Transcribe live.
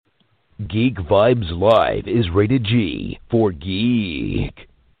Geek Vibes Live is rated G for geek.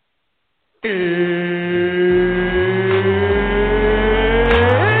 Hey,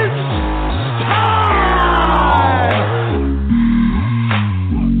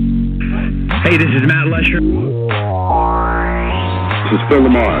 this is Matt Lesher. This is Phil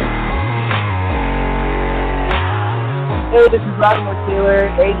Lamar. Hey, this is Vladimir Taylor,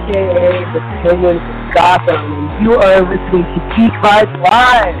 a.k.a. the Penguin from Gotham, and you are listening to Geek Vibes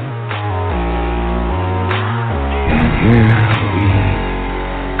Live. And here we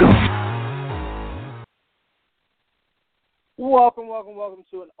go. Welcome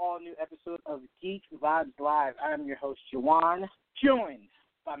to an all-new episode of Geek Vibes Live. I am your host, Juwan, joined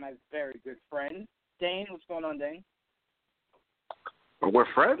by my very good friend, Dane. What's going on, Dane? We're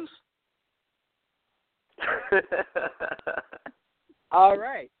friends? All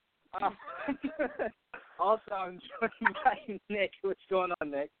right. Also, I'm joined by Nick. What's going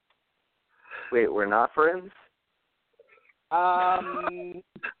on, Nick? Wait, we're not friends?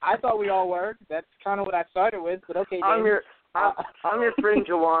 I thought we all were. That's kind of what I started with, but okay, Dane. I'm your friend,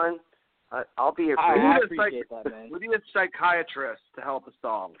 Jawan. I'll be your friend. I appreciate that, man. We need a psychiatrist to help us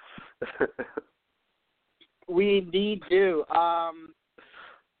all. We indeed do.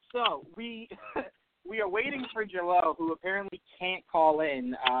 So we are waiting for Joel, who apparently can't call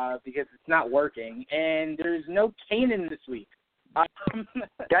in because it's not working, and there's no Kanan this week. God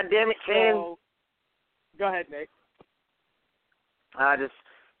damn it, Kanan. So, go ahead, Nick.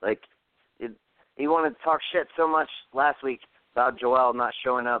 He wanted to talk shit so much last week about Joel not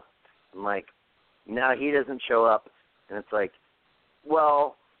showing up, and now he doesn't show up, and it's like,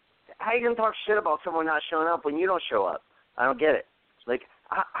 well, how you gonna talk shit about someone not showing up when you don't show up? I don't get it. Like,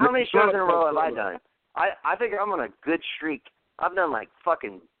 how many shows in a row have I done? I think I'm on a good streak. I've done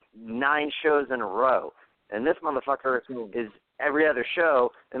fucking 9 shows in a row, and this motherfucker is every other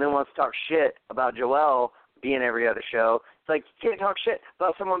show, and then wants to talk shit about Joel being every other show. It's like, you can't talk shit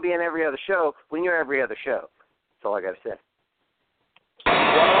about someone being every other show when you're every other show. That's all I gotta say.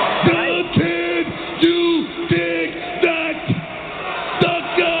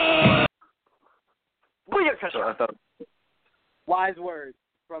 Wise words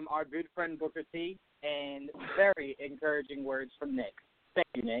from our good friend Booker T, and very encouraging words from Nick. Thank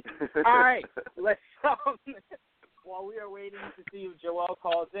you, Nick. All right, let's while we are waiting to see if Joel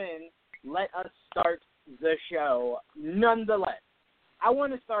calls in, let us start the show. Nonetheless, I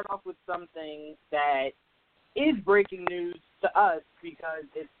want to start off with something that is breaking news to us because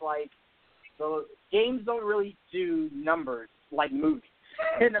it's like the games don't really do numbers like movies.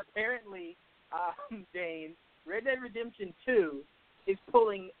 And apparently, Dane, Red Dead Redemption 2 is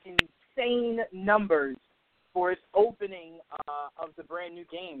pulling insane numbers for its opening of the brand new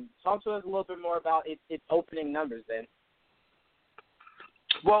game. Talk to us a little bit more about its opening numbers, then.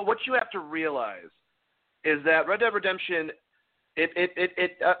 Well, what you have to realize is that Red Dead Redemption,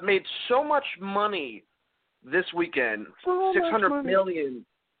 it made so much money this weekend, $600 million,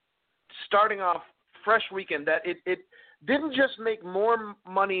 starting off fresh weekend, that it didn't just make more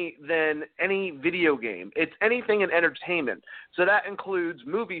money than any video game. It's anything in entertainment. So that includes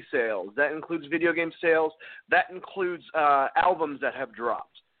movie sales, that includes video game sales, that includes albums that have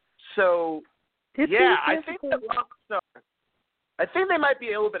dropped. So, yeah, I think that Rockstar, I think they might be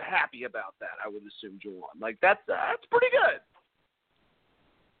a little bit happy about that, I would assume, Juwan. That's pretty good.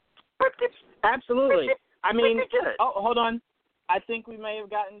 Absolutely. I mean, hold on. I think we may have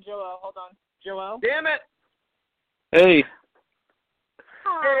gotten Joel. Hold on. Joel? Damn it. Hey.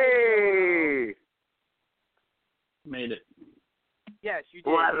 Hey. Made it. Yes, you did.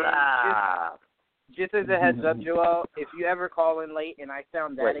 Voila. Just as a heads up, Joel, if you ever call in late and I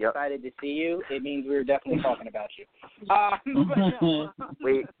sound that excited to see you, it means we were definitely talking about you.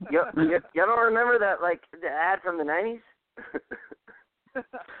 Wait, y'all don't remember that, the ad from the 90s?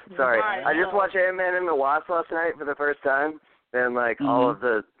 Sorry, I just watched Ant-Man and the Wasp last night for the first time, and all of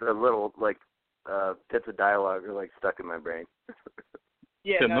the little bits of dialogue are stuck in my brain.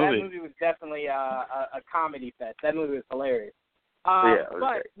 Yeah, that movie was definitely a comedy fest. That movie was hilarious. But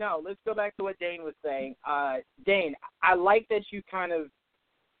great. no, let's go back to what Dane was saying. Dane, I like that you kind of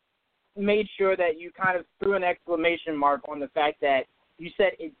made sure that you kind of threw an exclamation mark on the fact that you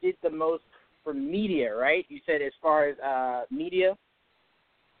said it did the most for media, right? You said as far as media.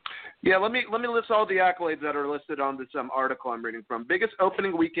 Yeah, let me list all the accolades that are listed on this article I'm reading from. Biggest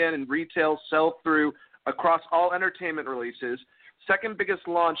opening weekend in retail sell-through across all entertainment releases. Second biggest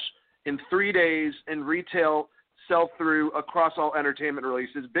launch in 3 days in retail sell-through across all entertainment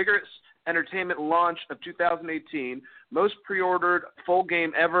releases. Biggest entertainment launch of 2018. Most pre-ordered full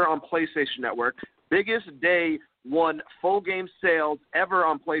game ever on PlayStation Network. Biggest day one full game sales ever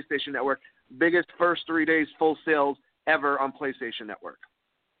on PlayStation Network. Biggest first 3 days full sales ever on PlayStation Network.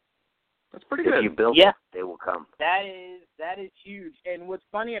 That's pretty good. If you build it, they will come. That is huge. And what's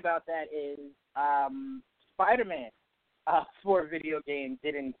funny about that is Spider-Man for video games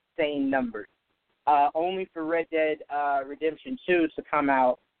did insane numbers. Only for Red Dead Redemption 2 to come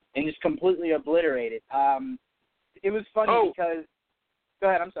out and just completely obliterate it. It was funny because – go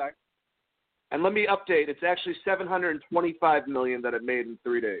ahead, I'm sorry. And let me update. It's actually $725 million that it made in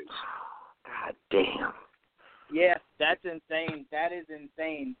 3 days. God damn. Yeah, that's insane. That is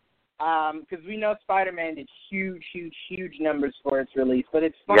insane. Because we know Spider-Man did huge numbers for its release, but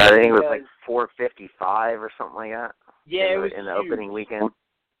it's funny. Yeah, I think it was like 455 or something like that. Yeah, it was in the huge. Opening weekend.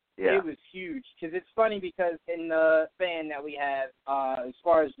 Yeah, it was huge. Because it's funny because in the fan that we have, as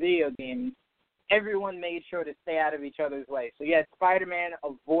far as video games, everyone made sure to stay out of each other's way. So you had Spider-Man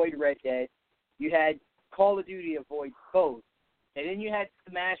avoid Red Dead, you had Call of Duty avoid both. And then you had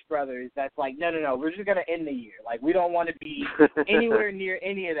Smash Brothers that's like, no, we're just gonna end the year. Like we don't want to be anywhere near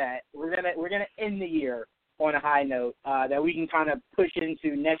any of that. We're gonna end the year on a high note that we can kind of push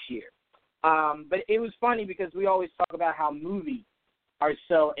into next year. But it was funny because we always talk about how movies are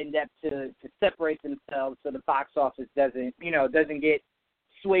so in depth to separate themselves so the box office doesn't get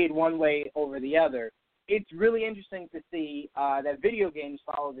swayed one way over the other. It's really interesting to see that video games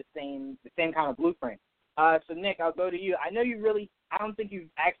follow the same kind of blueprint. So, Nick, I'll go to you. I know I don't think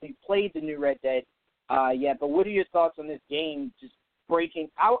you've actually played the new Red Dead yet, but what are your thoughts on this game just breaking,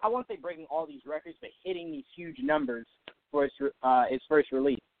 I won't say breaking all these records, but hitting these huge numbers for its first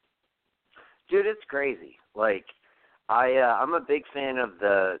release? Dude, it's crazy. Like, I'm a big fan of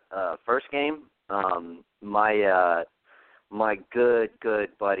the first game. My good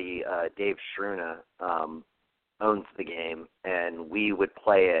buddy, Dave Shruna, owns the game, and we would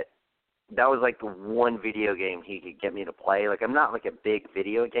play it. That was like the one video game he could get me to play. Like, I'm not like a big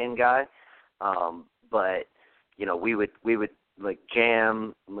video game guy, but you know, we would like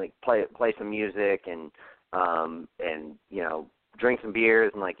jam, like play some music, and you know, drink some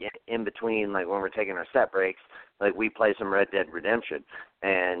beers, and like in between, like when we're taking our set breaks, like we play some Red Dead Redemption,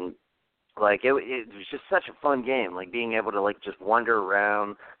 and like it was just such a fun game. Like being able to like just wander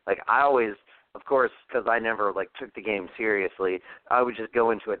around. Like I always. Of course, because I never, like, took the game seriously, I would just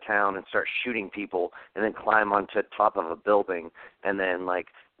go into a town and start shooting people and then climb onto the top of a building and then,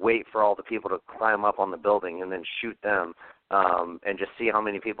 like, wait for all the people to climb up on the building and then shoot them and just see how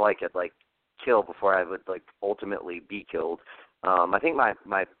many people I could, like, kill before I would, like, ultimately be killed. I think my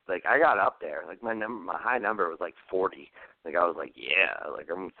I got up there. Like, my high number was, like, 40. Like, I was like, yeah, like,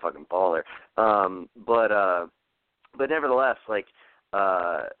 I'm a fucking baller. But nevertheless, like,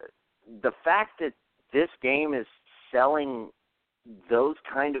 the fact that this game is selling those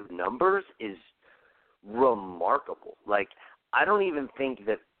kind of numbers is remarkable. Like, I don't even think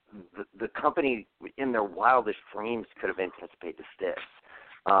that the company in their wildest dreams could have anticipated this.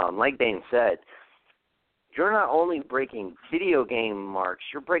 Like Dane said, you're not only breaking video game marks,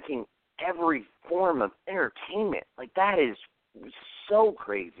 you're breaking every form of entertainment. Like, that is so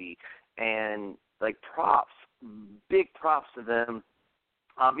crazy. And, like, props, big props to them.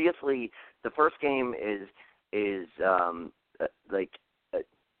 Obviously, the first game is like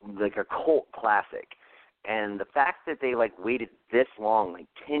a cult classic, and the fact that they like waited this long, like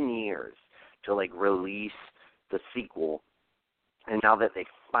 10 years, to like release the sequel, and now that they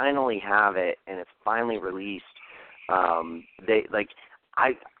finally have it and it's finally released, they like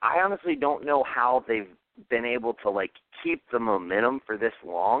I honestly don't know how they've been able to like keep the momentum for this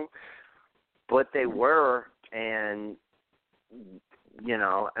long, but they were, and you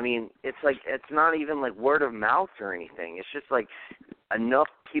know, I mean, it's like, it's not even like word of mouth or anything. It's just like enough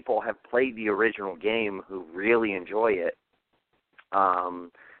people have played the original game who really enjoy it,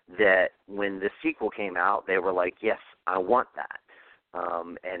 that when the sequel came out, they were like, yes, I want that.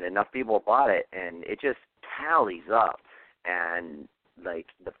 And enough people bought it, and it just tallies up. And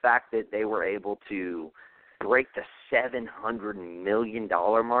like the fact that they were able to break the $700 million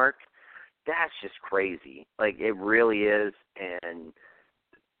mark, that's just crazy. Like, it really is. And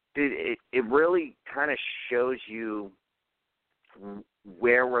dude, it really kind of shows you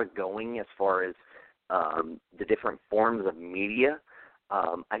where we're going as far as the different forms of media.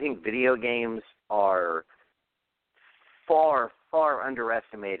 I think video games are far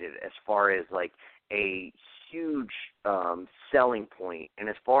underestimated as far as like a huge selling point, and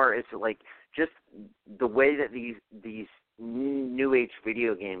as far as like just the way that these new age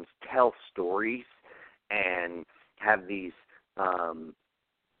video games tell stories and have these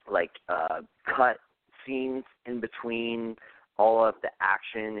cut scenes in between all of the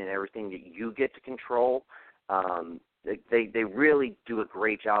action and everything that you get to control. They really do a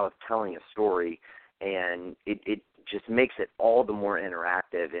great job of telling a story, and it just makes it all the more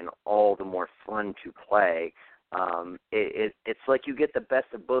interactive and all the more fun to play. It's like you get the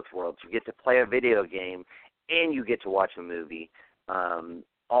best of both worlds. You get to play a video game and you get to watch a movie,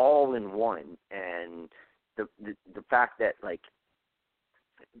 all in one. And the fact that like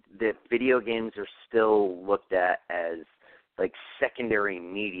the video games are still looked at as like secondary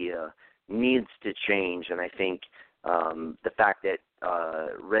media needs to change. And I think the fact that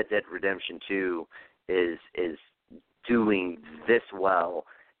Red Dead Redemption 2 is doing this well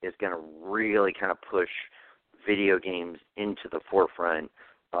is going to really kind of push video games into the forefront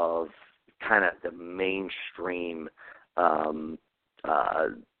of kind of the mainstream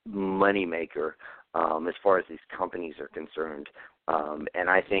moneymaker as far as these companies are concerned. And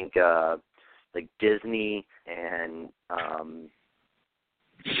I think like Disney and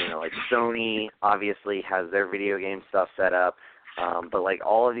like Sony obviously has their video game stuff set up, but like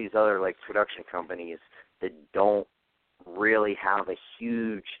all of these other like production companies that don't really have a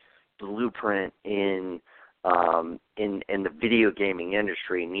huge blueprint in the video gaming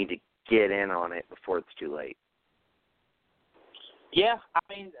industry need to get in on it before it's too late. Yeah, I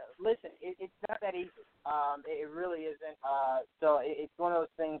mean, listen, it's not that easy. It really isn't. So it's one of those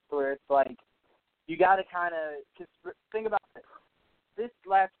things where it's like you got to kind of think about this. This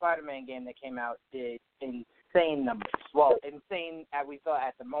last Spider-Man game that came out did insane numbers. Well, insane as we thought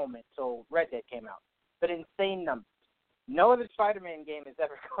at the moment. So Red Dead came out, but insane numbers. No other Spider-Man game has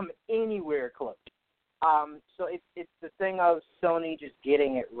ever come anywhere close. So it's the thing of Sony just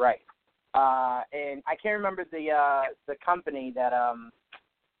getting it right. And I can't remember the company that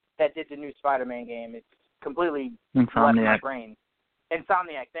did the new Spider-Man game. It's completely left my brain.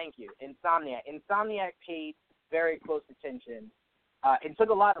 Insomniac, thank you. Insomniac paid very close attention and took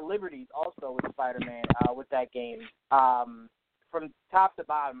a lot of liberties also with Spider-Man with that game. From top to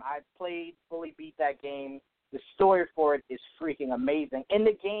bottom, I fully beat that game. The story for it is freaking amazing. And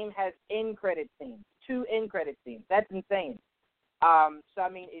the game has end-credit scenes, 2 end-credit scenes. That's insane. So, I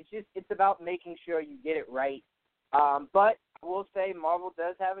mean, it's about making sure you get it right. But I will say Marvel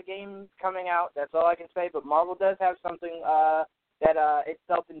does have a game coming out. That's all I can say. But Marvel does have something that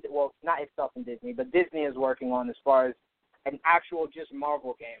not itself in Disney, but Disney is working on as far as an actual just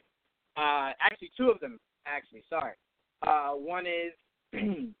Marvel game. Actually, 2 of them, sorry. One is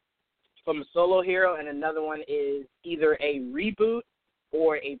from a solo hero, and another one is either a reboot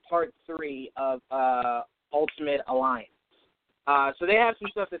or a part 3 of Ultimate Alliance. So they have some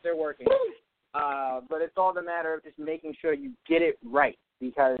stuff that they're working on. But it's all the matter of just making sure you get it right,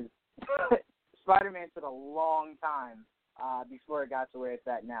 because Spider-Man took a long time before it got to where it's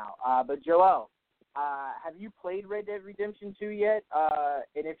at now. But Joel, have you played Red Dead Redemption 2 yet?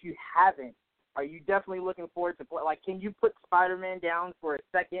 And if you haven't, are you definitely looking forward to play? Like, can you put Spider-Man down for a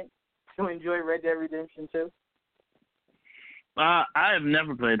second to enjoy Red Dead Redemption 2? I have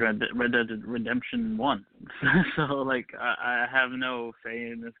never played Red Dead Redemption 1, so like I have no say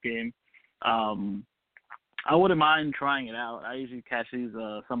in this game. I wouldn't mind trying it out. I usually catch these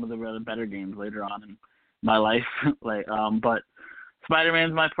some of the rather better games later on in my life, but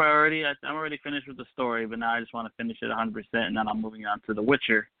Spider-Man's my priority. I'm already finished with the story, but now I just want to finish it 100%, and then I'm moving on to The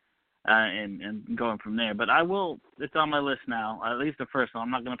Witcher. And going from there. But I will, it's on my list now, at least the first one.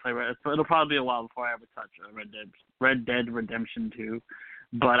 I'm not going to play it'll probably be a while before I ever touch Red Dead Redemption 2.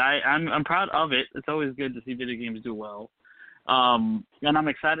 But I'm proud of it. It's always good to see video games do well. And I'm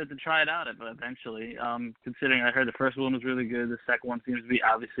excited to try it out eventually, considering I heard the first one was really good. The second one seems to be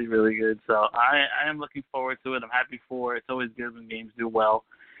obviously really good. So I am looking forward to it. I'm happy for it. It's always good when games do well.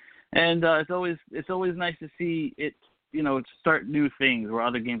 And it's always nice to see it, start new things where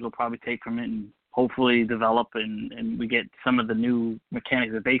other games will probably take from it and hopefully develop, and we get some of the new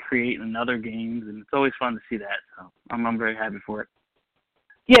mechanics that they create in other games, and it's always fun to see that. So I'm very happy for it.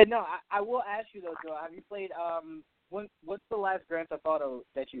 Yeah, no, I will ask you though, Joe. Have you played? What's the last Grand Theft Auto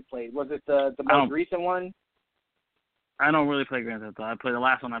that you played? Was it the most recent one? I don't really play Grand Theft Auto. The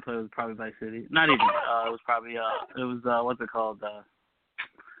last one I played was probably Vice City. Not even. It was probably what's it called?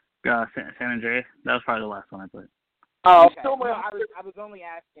 San Andreas. That was probably the last one I played. Oh, okay. I was only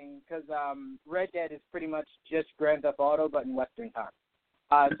asking because Red Dead is pretty much just Grand Theft Auto, but in Western time.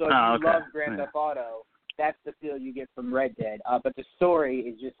 So if you love Grand Theft Auto, that's the feel you get from Red Dead. But the story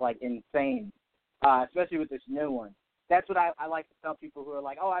is just like insane, especially with this new one. That's what I like to tell people who are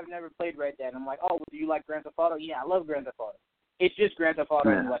like, oh, I've never played Red Dead. I'm like, oh, well, do you like Grand Theft Auto? Yeah, I love Grand Theft Auto. It's just Grand Theft Auto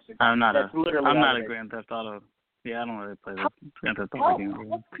in Western time. I'm not a Grand Theft Auto. Yeah, I don't really play the Grand Theft Auto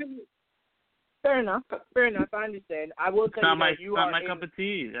game. Fair enough. I understand. I will tell you that you are not my cup of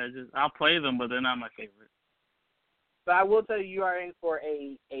tea. I'll play them, but they're not my favorite. But I will tell you are in for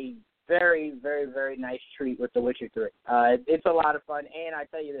a very, very, very nice treat with The Witcher 3. It's a lot of fun, and I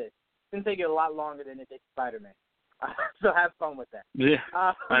tell you this, it's going to take you a lot longer than it did Spider-Man. So have fun with that. Yeah,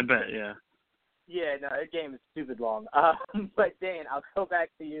 I bet, yeah. Yeah, no, that game is stupid long. But, Dan, I'll go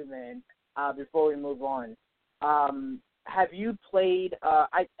back to you, man, before we move on. Have you played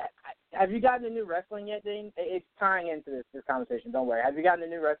have you gotten into new wrestling yet, Dane? It's tying into this conversation, don't worry. Have you gotten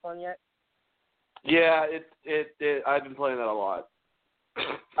into new wrestling yet? Yeah, I've been playing that a lot.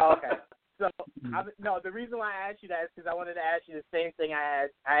 Oh, okay. So, the reason why I asked you that is because I wanted to ask you the same thing I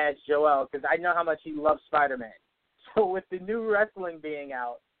asked Joel, because I know how much he loves Spider-Man. So with the new wrestling being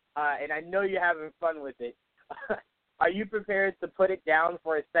out, and I know you're having fun with it, are you prepared to put it down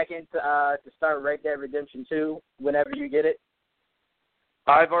for a second to start Red Dead Redemption 2 whenever you get it?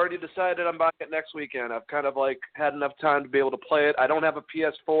 I've already decided I'm buying it next weekend. I've kind of had enough time to be able to play it. I don't have a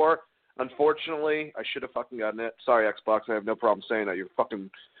PS4. Unfortunately, I should have fucking gotten it. Sorry, Xbox. I have no problem saying that. Your thing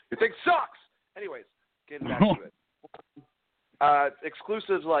sucks. Anyways, getting back to it.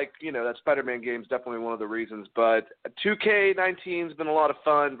 Exclusives that Spider-Man game is definitely one of the reasons. But 2K19 has been a lot of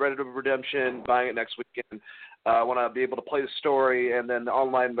fun. Red Dead Redemption, buying it next weekend. I want to be able to play the story, and then the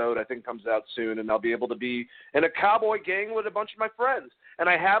online mode I think comes out soon, and I'll be able to be in a cowboy gang with a bunch of my friends. And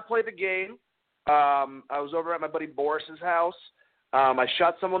I have played the game. I was over at my buddy Boris's house. I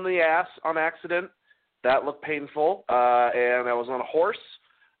shot someone in the ass on accident. That looked painful. And I was on a horse,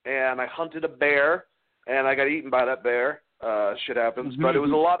 and I hunted a bear, and I got eaten by that bear. Shit happens. But it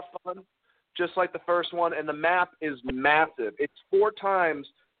was a lot of fun, just like the first one. And the map is massive. It's 4 times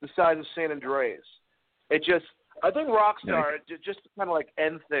the size of San Andreas. I think Rockstar, just to kind of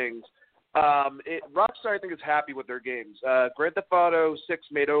end things, Rockstar, I think, is happy with their games. Grand Theft Auto 6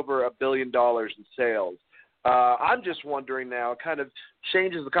 made over $1 billion in sales. I'm just wondering now, it kind of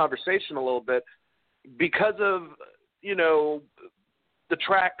changes the conversation a little bit, because of, the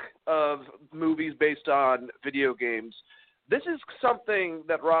track of movies based on video games. This is something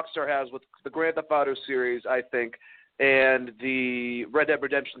that Rockstar has with the Grand Theft Auto series, I think, and the Red Dead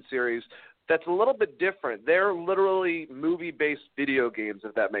Redemption series. That's a little bit different. They're literally movie-based video games,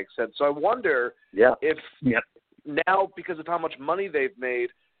 if that makes sense. So I wonder if now, because of how much money they've made,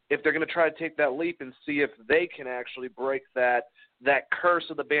 if they're going to try to take that leap and see if they can actually break that curse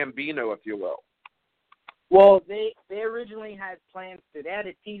of the Bambino, if you will. Well, they originally had plans to. They had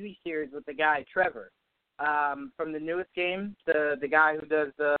a TV series with the guy Trevor from the newest game, the guy who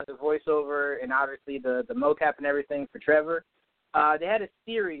does the voiceover and obviously the mocap and everything for Trevor. They had a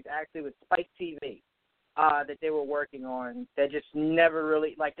series actually with Spike TV that they were working on that just never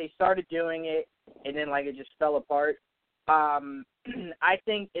really, they started doing it and then it just fell apart. I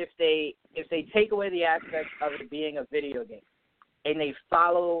think if they take away the aspect of it being a video game and they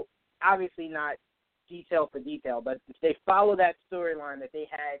follow, obviously not detail for detail, but if they follow that storyline that they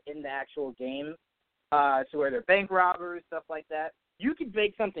had in the actual game, to where they're bank robbers, stuff like that, you could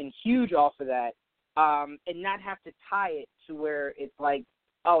make something huge off of that. And not have to tie it to where it's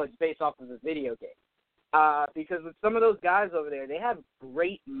it's based off of a video game. Because with some of those guys over there, they have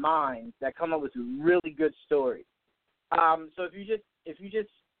great minds that come up with really good stories. So if you just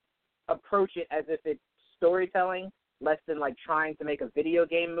approach it as if it's storytelling, less than trying to make a video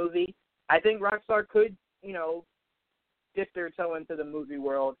game movie, I think Rockstar could, dip their toe into the movie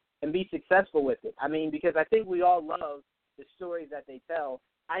world and be successful with it. I mean, because I think we all love the stories that they tell.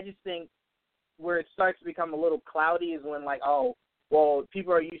 I just think where it starts to become a little cloudy is when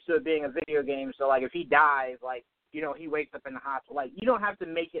people are used to it being a video game, so if he dies, he wakes up in the hospital. You don't have to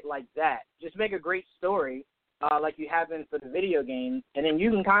make it like that. Just make a great story like you have been for the video game, and then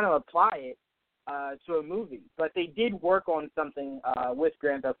you can kind of apply it to a movie. But they did work on something with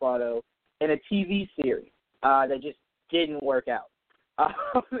Grand Theft Auto in a TV series that just didn't work out.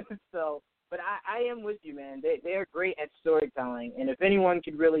 But I am with you, man. They are great at storytelling, and if anyone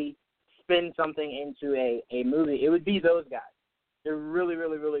could really spin something into a movie, it would be those guys. They're really,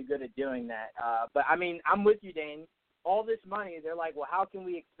 really, really good at doing that. But, I mean, I'm with you, Dane. All this money, they're like, well, how can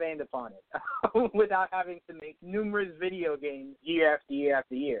we expand upon it without having to make numerous video games year after year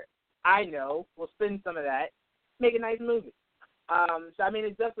after year? I know. We'll spend some of that, make a nice movie. So, I mean,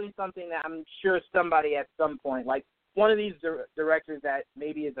 it's definitely something that I'm sure somebody at some point, one of these directors that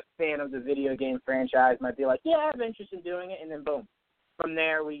maybe is a fan of the video game franchise might be like, yeah, I have interest in doing it, and then boom. From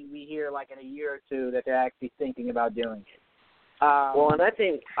there, we hear in a year or two that they're actually thinking about doing it. And I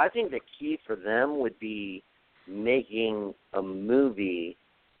think the key for them would be making a movie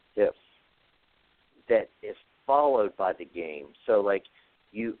that is followed by the game. So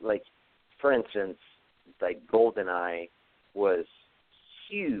for instance, like GoldenEye was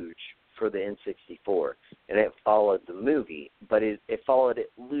huge for the N64, and it followed the movie, but it followed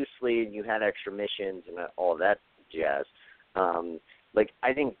it loosely, and you had extra missions and all that jazz. Like,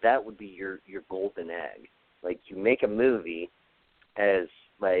 I think that would be your golden egg. Like, you make a movie as,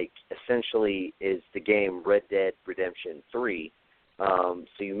 like, essentially is the game Red Dead Redemption 3. So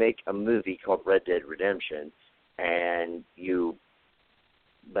you make a movie called Red Dead Redemption, and you,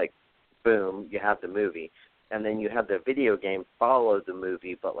 like, boom, you have the movie. And then you have the video game follow the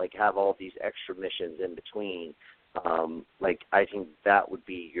movie, but, like, have all these extra missions in between. Like, I think that would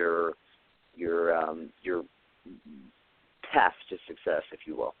be your path to success, if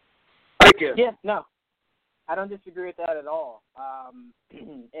you will. Thank you. Yeah, no, I don't disagree with that at all.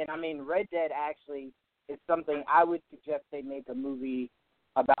 And I mean, Red Dead actually is something I would suggest they make a movie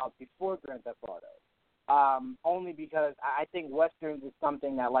about before Grand Theft Auto. Only because I think Westerns is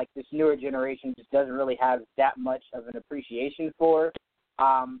something that, like, this newer generation just doesn't really have that much of an appreciation for.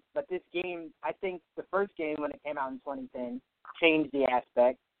 But this game, I think the first game when it came out in 2010 changed the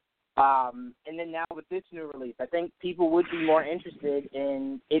aspect. And then now with this new release, I think people would be more interested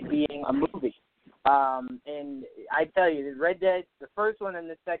in it being a movie. And I tell you, Red Dead, the first one and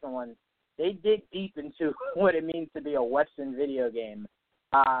the second one, they dig deep into what it means to be a Western video game.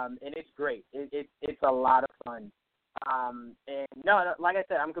 And it's great. It's a lot of fun. And no, like I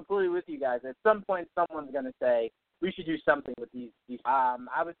said, I'm completely with you guys. At some point, someone's going to say, we should do something with these.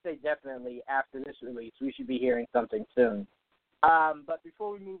 I would say definitely after this release, we should be hearing something soon. But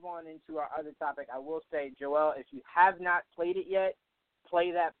before we move on into our other topic, I will say, Joel, if you have not played it yet,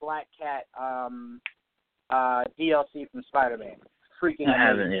 play that Black Cat DLC from Spider-Man. Freaking amazing. I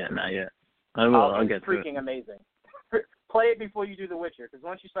haven't yet, not yet. I will. I'll get to it. It's freaking amazing. Play it before you do The Witcher, because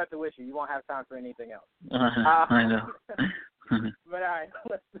once you start The Witcher, you won't have time for anything else. I know. But all right,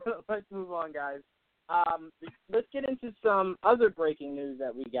 let's move on, guys. Let's get into some other breaking news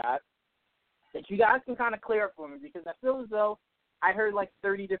that we got that you guys can kind of clear up for me, because I feel as though I heard like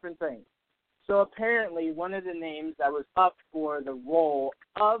 30 different things. So apparently one of the names that was up for the role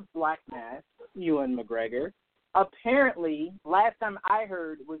of Black Mask, Ewan McGregor, apparently, last time I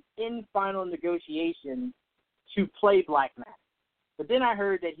heard, was in final negotiations to play Black Mask. But then I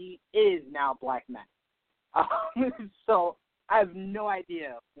heard that he is now Black Mask. So I have no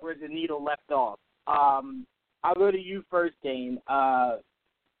idea where the needle left off. I'll go to you first, Dane, because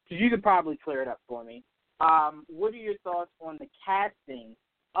you could probably clear it up for me. What are your thoughts on the casting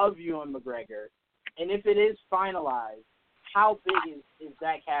of Ewan McGregor? And if it is finalized, how big is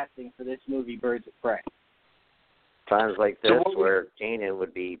that casting for this movie, Birds of Prey? Times like this where Kanan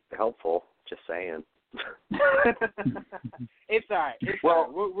would be helpful, just saying. It's all right.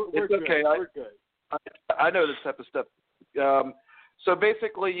 We're it's okay. Good. We're good. I know this type of stuff. So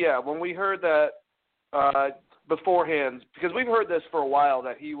basically, yeah, when we heard that beforehand, because we've heard this for a while,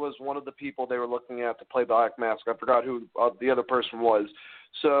 that he was one of the people they were looking at to play Black Mask. I forgot who the other person was.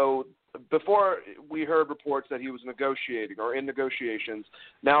 So before we heard reports that he was negotiating or in negotiations.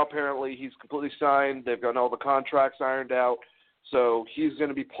 Now apparently he's completely signed. They've got all the contracts ironed out. So he's going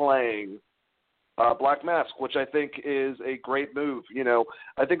to be playing Black Mask, which I think is a great move. You know,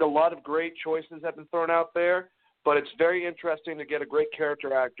 I think a lot of great choices have been thrown out there, but it's very interesting to get a great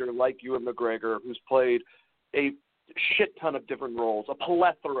character actor like Ewan McGregor, who's played a shit ton of different roles, a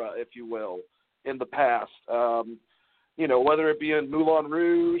plethora, if you will, in the past. You know, whether it be in Moulin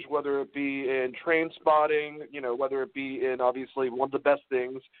Rouge, whether it be in Trainspotting, you know, whether it be in, obviously, one of the best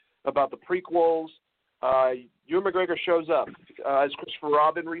things about the prequels, Ewan McGregor shows up as Christopher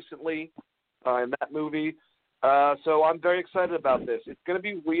Robin recently in that movie. So I'm very excited about this. It's going to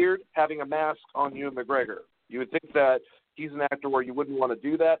be weird having a mask on Ewan McGregor. You would think that he's an actor where you wouldn't want to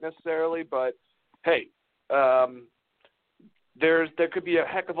do that necessarily, but hey, there could be a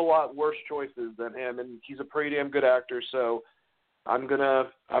heck of a lot worse choices than him, and he's a pretty damn good actor. So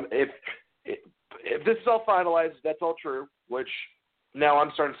if this is all finalized, that's all true. Which now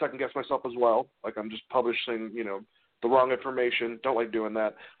I'm starting to second guess myself as well. Like I'm just publishing, you know, the wrong information. Don't like doing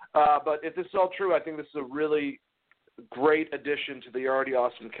that. But if this is all true, I think this is a really great addition to the already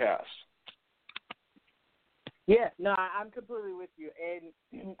awesome cast. Yeah, no, I'm completely with you.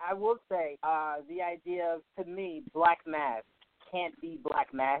 And I will say the idea of, to me, Black Mask can't be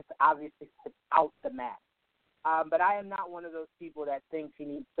Black Mask, obviously, without the mask. But I am not one of those people that thinks he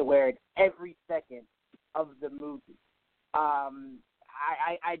needs to wear it every second of the movie.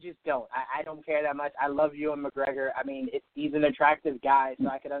 I just don't. I don't care that much. I love Ewan McGregor. I mean, he's an attractive guy, so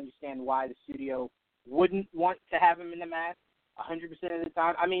I could understand why the studio wouldn't want to have him in the mask 100% of the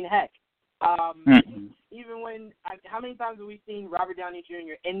time. I mean, heck, Even when, how many times have we seen Robert Downey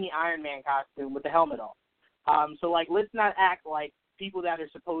Jr. in the Iron Man costume with the helmet on? So, like, let's not act like people that are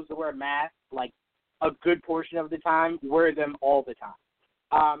supposed to wear masks, like, a good portion of the time, wear them all the time.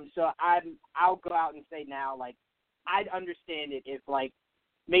 So I'll go out and say now, like, I'd understand it if, like,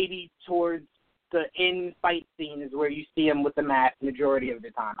 maybe towards the end fight scene is where you see him with the mask majority of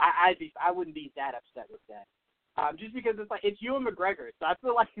the time. I wouldn't be that upset with that. Just because it's Ewan McGregor, so I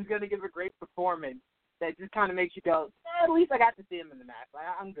feel like he's going to give a great performance that just kind of makes you go, at least I got to see him in the mask.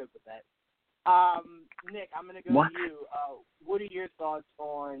 I'm good with that. Nick, I'm going to go to you. What are your thoughts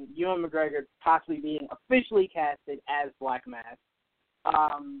on Ewan McGregor possibly being officially casted as Black Mask?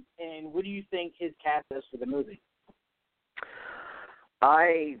 And what do you think his cast does for the movie?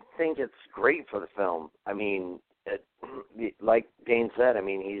 I think it's great for the film. I mean, like Dane said, I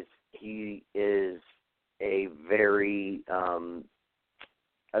mean, he is a very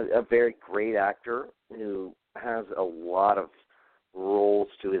great actor who has a lot of roles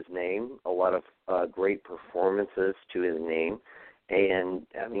to his name, a lot of great performances to his name, and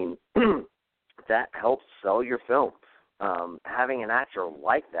I mean that helps sell your film. Having an actor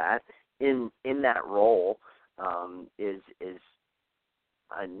like that in that role is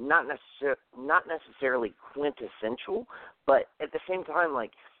not necessarily quintessential, but at the same time,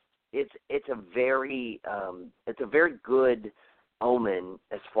 like it's a very good omen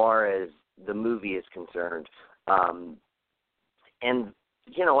as far as the movie is concerned. And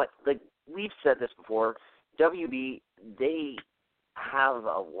you know what? Like we've said this before, WB, they have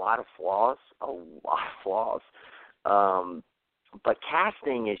a lot of flaws, but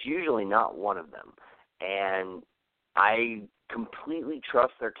casting is usually not one of them. And I completely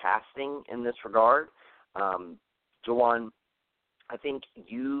trust their casting in this regard. Jawan, I think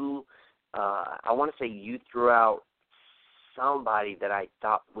you, I want to say you threw out somebody that I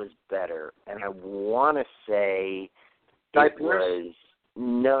thought was better, and I want to say it was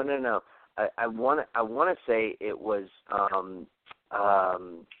no. I want to say it was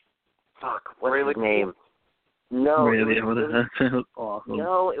what's his name? No, Ray Liotta. That was awesome.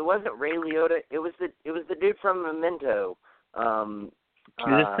 No, it wasn't Ray Liotta. It was the dude from Memento. You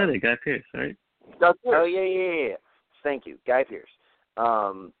just said it, Guy Pearce, right? Oh yeah. Thank you, Guy Pearce.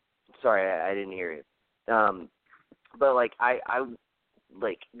 Sorry, I didn't hear you. But like I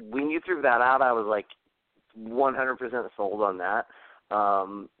like when you threw that out, I was like 100% sold on that.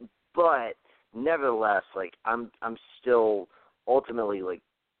 But nevertheless, like I'm still ultimately like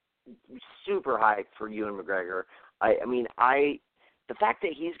super hyped for Ewan McGregor. I mean, the fact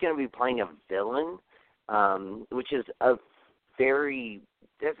that he's going to be playing a villain, which is that's very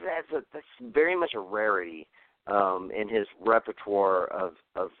much a rarity in his repertoire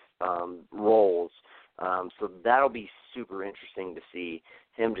of roles. So that'll be super interesting to see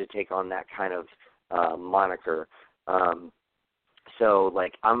him to take on that kind of moniker. So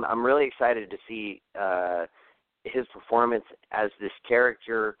like I'm really excited to see his performance as this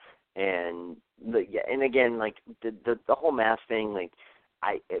character, and again, like the whole mask thing. Like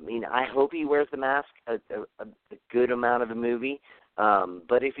I mean, I hope he wears the mask a good amount of the movie.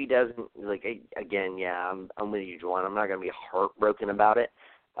 But if he doesn't, like again, yeah, I'm with you, Juwan. I'm not going to be heartbroken about it.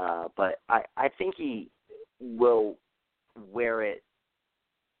 But I think he will wear it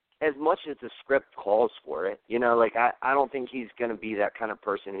as much as the script calls for it. You know, like I don't think he's going to be that kind of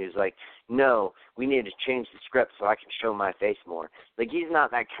person who's like, no, we need to change the script so I can show my face more. Like he's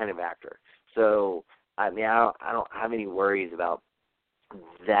not that kind of actor. So I mean, I don't have any worries about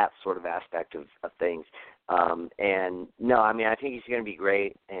that sort of aspect of things. And no, I mean, I think he's going to be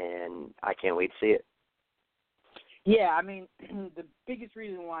great, and I can't wait to see it. Yeah, I mean, the biggest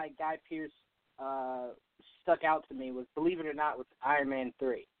reason why Guy Pearce stuck out to me was, believe it or not, with Iron Man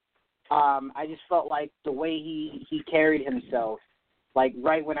 3. I just felt like the way he carried himself, like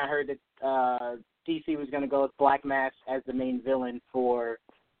right when I heard that DC was going to go with Black Mask as the main villain for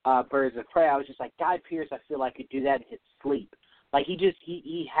Birds of Prey, I was just like, Guy Pearce, I feel like could do that in his sleep. Like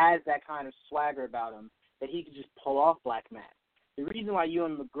he has that kind of swagger about him that he could just pull off Black Mask. The reason why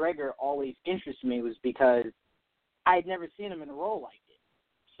Ewan McGregor always interested me was because I had never seen him in a role like it.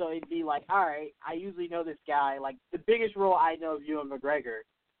 So it'd be like, all right, I usually know this guy. Like, the biggest role I know of Ewan McGregor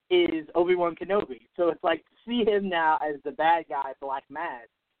is Obi-Wan Kenobi. So it's like, to see him now as the bad guy, Black Mask,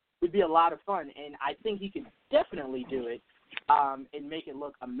 would be a lot of fun. And I think he could definitely do it and make it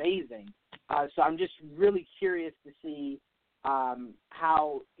look amazing. So I'm just really curious to see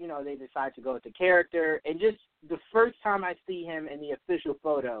how, you know, they decide to go with the character. And just the first time I see him in the official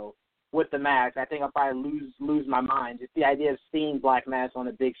photo with the mask, I think I'll probably lose my mind. Just the idea of seeing Black Mask on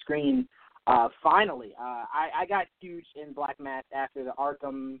a big screen finally. I got huge in Black Mask after the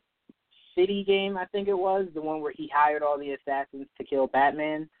Arkham City game, I think it was, the one where he hired all the assassins to kill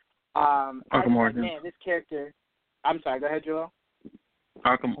Batman. Arkham Origins. Man, this character. I'm sorry. Go ahead, Joel.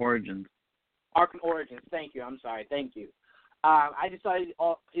 Arkham Origins. Arkham Origins. Thank you. I'm sorry. Thank you. I just thought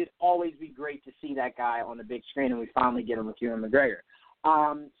it'd always be great to see that guy on the big screen, and we finally get him with Ewan McGregor.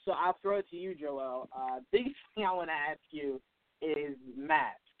 So I'll throw it to you, Joel. Biggest thing I want to ask you is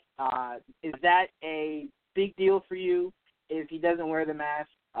mask. Is that a big deal for you if he doesn't wear the mask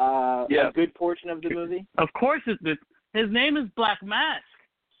a good portion of the movie? Of course it is. His name is Black Mask.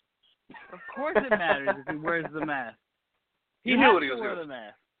 Of course it matters if he wears the mask. He knew has what he to was wear doing. the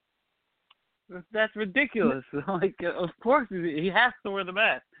mask. That's ridiculous. Like, of course he has to wear the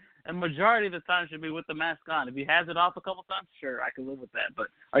mask. And majority of the time should be with the mask on. If he has it off a couple times, sure, I can live with that. But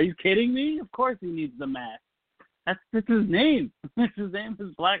are you kidding me? Of course he needs the mask. That's his name. His name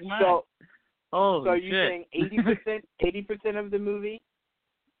is Black Mask. So you shit. saying 80% of the movie?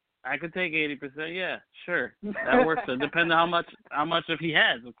 I could take 80%. Yeah, sure, that works. It depends on how much if he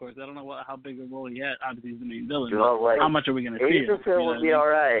has, of course. I don't know how big a role he has. Obviously, he's the main villain. Well, like, how much are we going to see? 80% would be all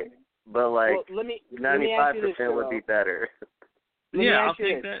right, but like 95% would be better. Yeah, I'll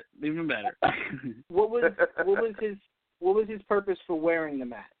take that. Even better. What was his purpose for wearing the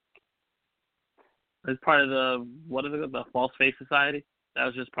mask? As part of the False Face Society. That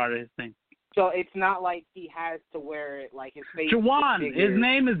was just part of his thing. So it's not like he has to wear it like his face. Jawan, his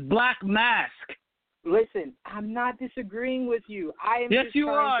name is Black Mask. Listen, I'm not disagreeing with you. I am. Yes, just you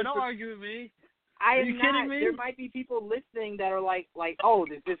trying are. to Don't argue with me. I Are am you not. kidding me? There might be people listening that are like, oh,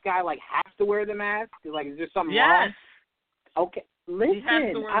 does this guy like have to wear the mask? Like, is there something wrong? Yes. Okay,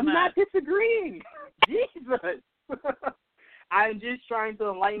 listen, I'm not disagreeing. Jesus. I'm just trying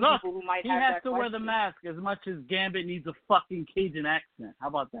to enlighten people who might have that he has to question. wear the mask as much as Gambit needs a fucking Cajun accent. How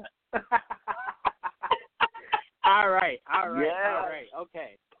about that? All right,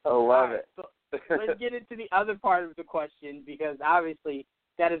 okay. I love it. So let's get into the other part of the question, because obviously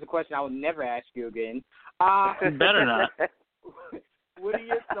that is a question I will never ask you again. Better not. What are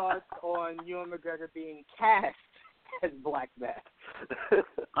your thoughts on Ewan McGregor being cast as Black Mask?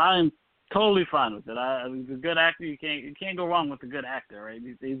 I'm totally fine with it. He's a good actor. You can't go wrong with a good actor, right?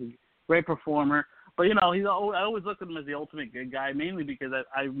 He's a great performer. But, I always look at him as the ultimate good guy, mainly because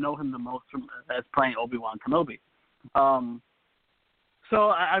I know him the most as playing Obi-Wan Kenobi. So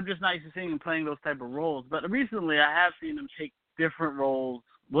I'm just not used to seeing him playing those type of roles. But recently I have seen him take different roles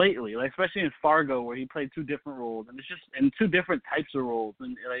lately, like especially in Fargo, where he played two different roles, and it's just in two different types of roles.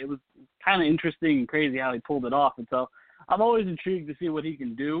 And it was kind of interesting and crazy how he pulled it off. And so I'm always intrigued to see what he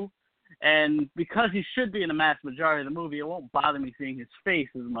can do. And because he should be in the vast majority of the movie, it won't bother me seeing his face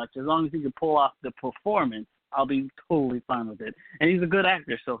as much. As long as he can pull off the performance, I'll be totally fine with it. And he's a good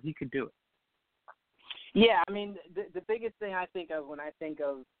actor, so he could do it. Yeah, I mean, the biggest thing I think of when I think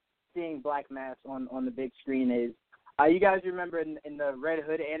of seeing Black Mask on the big screen is, you guys remember in the Red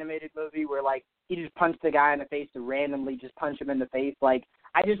Hood animated movie where, like, he just punched the guy in the face to randomly just punch him in the face? Like,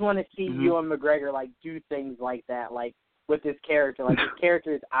 I just want to see Ewan McGregor, like, do things like that, like, with this character. Like, this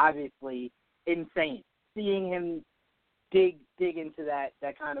character is obviously insane. Seeing him dig into that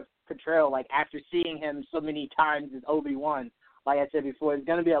kind of portrayal, like, after seeing him so many times as Obi-Wan, like I said before, it's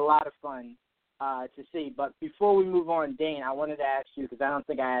going to be a lot of fun to see. But before we move on, Dane, I wanted to ask you, because I don't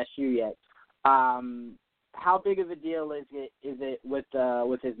think I asked you yet, how big of a deal is it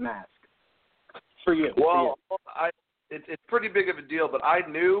with his mask for you? Well, it's pretty big of a deal, but I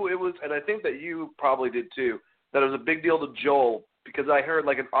knew it was, and I think that you probably did too, that it was a big deal to Joel, because I heard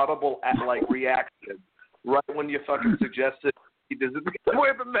like an audible reaction right when you fucking suggested he doesn't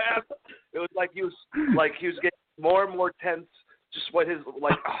wear the mask. It was like he was getting more and more tense, just what his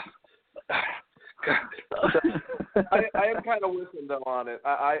like. So, I am kind of with him though on it.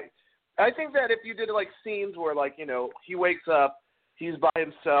 I think that if you did like scenes where like he wakes up, he's by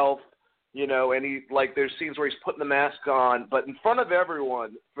himself, and he like there's scenes where he's putting the mask on, but in front of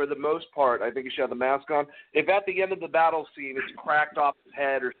everyone, for the most part, I think he should have the mask on. If at the end of the battle scene it's cracked off his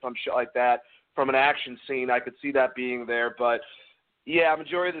head or some shit like that from an action scene, I could see that being there. But yeah,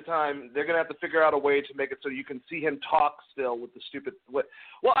 majority of the time they're gonna have to figure out a way to make it so you can see him talk still with the stupid. Well,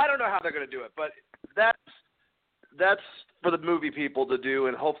 I don't know how they're gonna do it, but that's for the movie people to do,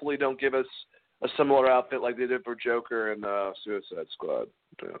 and hopefully don't give us a similar outfit like they did for Joker and Suicide Squad.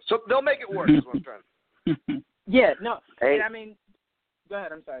 Yeah. So they'll make it work, is what I'm trying to Yeah, no. Hey. I mean, go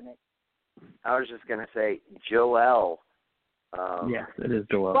ahead. I'm sorry, Nick. I was just going to say, Joel. Yes, it is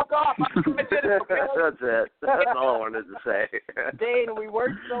Joel. Fuck off. I did it. That's it. That's all I wanted to say. Dane, we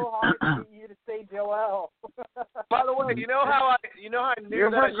worked so hard to get you to say Joel. By the way, you know how I knew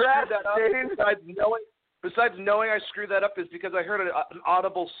You're that I screwed that up? Dane. Besides knowing, besides knowing I screwed that up, is because I heard an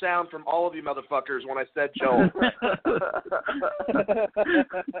audible sound from all of you motherfuckers when I said Joel.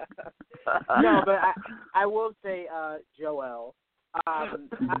 No, but I will say, Joel, I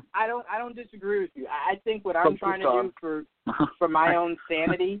don't disagree with you. I think what I'm trying to do for my own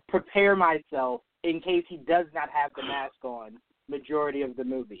sanity, prepare myself in case he does not have the mask on majority of the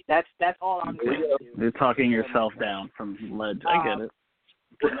movie. That's all I'm trying to do. You're talking yourself down from ledge. I get it.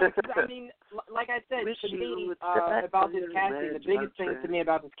 Well, no, I mean, like I said, to me, about this casting, the biggest thing to me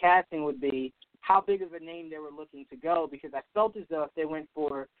about this casting would be how big of a name they were looking to go, because I felt as though if they went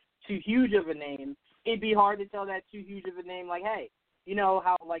for too huge of a name, it'd be hard to tell that too huge of a name, like, hey, you know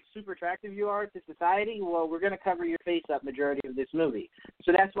how, like, super attractive you are to society? Well, we're going to cover your face up majority of this movie.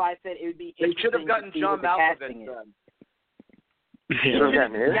 So that's why I said it would be interesting. They should have gotten John Malkovich then.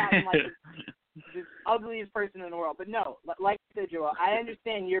 Gotten, like, the ugliest person in the world. But no, like I said, Joel, I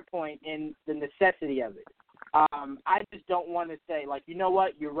understand your point and the necessity of it. I just don't want to say, like, you know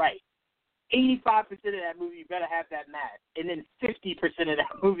what, you're right. 85% of that movie, you better have that mask. And then 50% of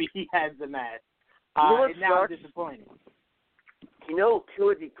that movie, he has the mask. And now I'm disappointed. You know who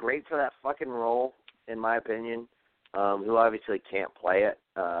would be great for that fucking role, in my opinion, who obviously can't play it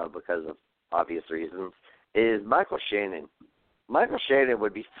because of obvious reasons, is Michael Shannon. Michael Shannon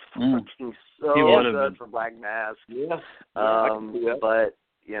would be fucking so good for Black Mask. Yeah. But,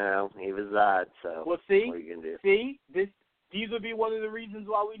 you know, he was that, so well, see, what are you going to do? See, these would be one of the reasons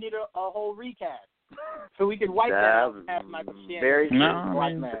why we need a whole recast. So we could wipe that out and have Michael Shannon very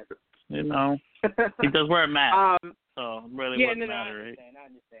Black Mask. You know, he does wear a mask. So really yeah, wouldn't no, matter, right? I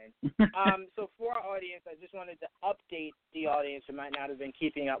understand. So for our audience, I just wanted to update the audience who might not have been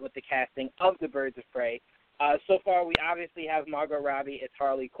keeping up with the casting of the Birds of Prey. So far, we obviously have Margot Robbie as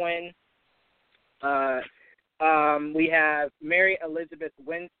Harley Quinn. We have Mary Elizabeth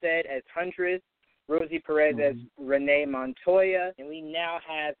Winstead as Huntress, Rosie Perez as Renee Montoya, and we now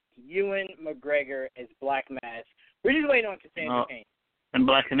have Ewan McGregor as Black Mask. We're just waiting on Cassandra Cain. And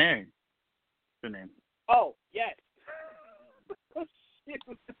Black Canary, the name. Oh, yes.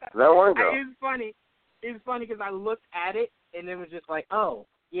 That one girl. It's funny. It's funny because I looked at it, and it was just like, oh,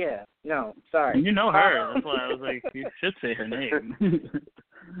 yeah, no, sorry. You know her. That's why I was like, you should say her name.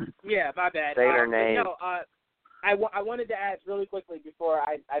 Yeah, my bad. Say her name. No, I wanted to ask really quickly before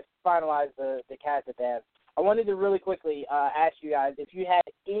I finalize the cast that they have. I wanted to really quickly ask you guys if you had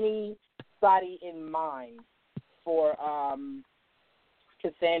anybody in mind for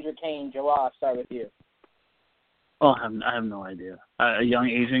Cassandra Cain. Joel, I'll start with you. Oh, I have no idea. Young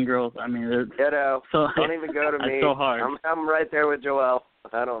Asian girls. I mean, they're Kiddo, so. Don't even go to me. It's so hard. I'm right there with Joel.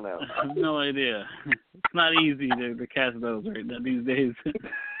 I don't know. I have no idea. It's not easy to cast those right now these days.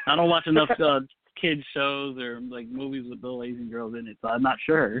 I don't watch enough kids shows or like movies with little Asian girls in it, so I'm not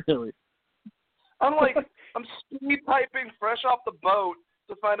sure really. I'm speed typing fresh off the boat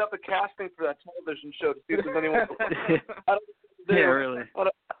to find out the casting for that television show to see if there's anyone. Yeah, really.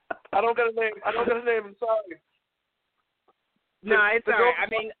 I don't got a name. I'm sorry. No, it's all right. I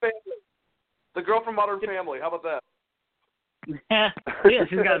mean, the girl from Modern Family. How about that? Yeah,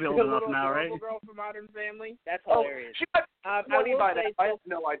 she's got to be old enough now, right? The girl from Modern Family. That's hilarious. She got 20 by now. I have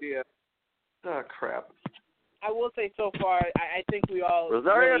no idea. Oh crap. I will say so far, I think we all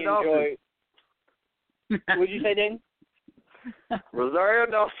Rosario really enjoy. What'd you say, Dan? Rosario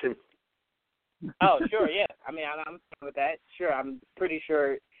Dawson. Oh, sure, yeah. I mean, I'm fine with that. Sure, I'm pretty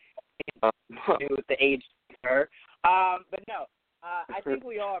sure with the age of her. But no, I think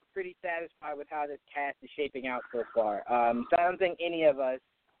we all are pretty satisfied with how this cast is shaping out so far. So I don't think any of us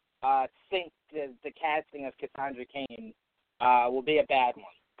think the casting of Cassandra Cain will be a bad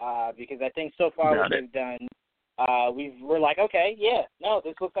one. Because I think so far what they've done, we're like, okay, yeah, no,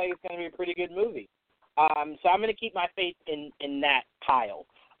 this looks like it's going to be a pretty good movie. So I'm going to keep my faith in that pile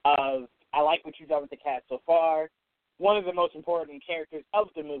of I like what you've done with the cast so far. One of the most important characters of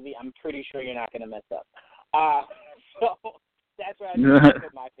the movie, I'm pretty sure you're not going to mess up. So that's where I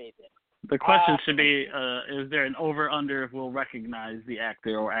put my faith in. The question should be, is there an over-under if we'll recognize the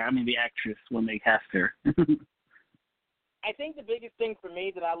actor or, the actress when they cast her? I think the biggest thing for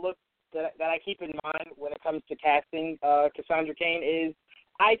me that I keep in mind when it comes to casting Cassandra Cain is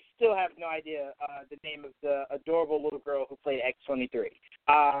I still have no idea the name of the adorable little girl who played X-23.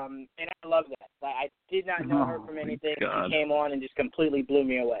 And I love that. Like, I did not know her from anything. She came on and just completely blew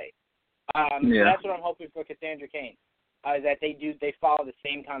me away. So that's what I'm hoping for Cassandra Cain, is that they follow the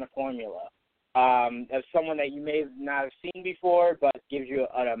same kind of formula of someone that you may not have seen before, but gives you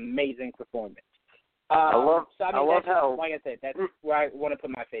an amazing performance. I love how, like I said, that's where I want to put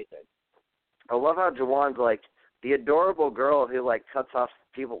my faith in. I love how Jawan's like, the adorable girl who like cuts off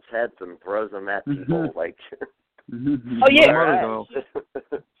people's heads and throws them at people. Like, oh yeah, Right. it's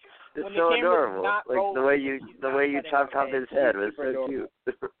When the so camera's adorable. not Like rolling, the way she's you not chopped off cutting his her head head. was Super so adorable.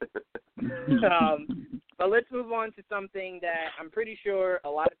 cute. But let's move on to something that I'm pretty sure a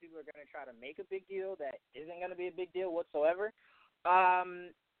lot of people are going to try to make a big deal that isn't going to be a big deal whatsoever.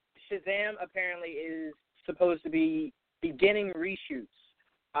 Shazam apparently is supposed to be beginning reshoots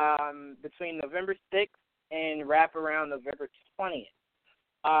between November 6th and wrap around November 20th.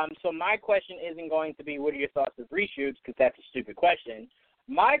 So my question isn't going to be what are your thoughts of reshoots, because that's a stupid question.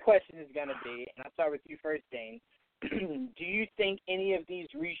 My question is going to be, and I'll start with you first, Dane, do you think any of these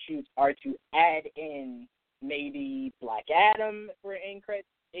reshoots are to add in maybe Black Adam for an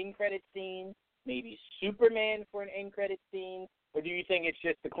end-credit scene, maybe Superman for an end-credit scene, or do you think it's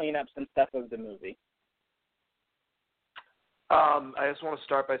just to clean up some stuff of the movie? I just want to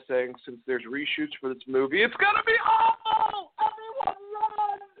start by saying, since there's reshoots for this movie, it's gonna be awful. Everyone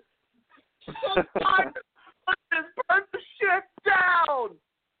run! Burn the shit down.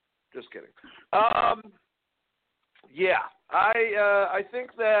 Just kidding. Yeah, I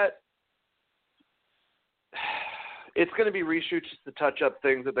think that it's going to be reshoots just to touch up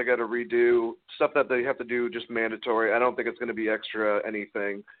things that they got to redo, stuff that they have to do just mandatory. I don't think it's going to be extra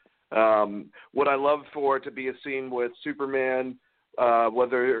anything. Would I love for it to be a scene with Superman,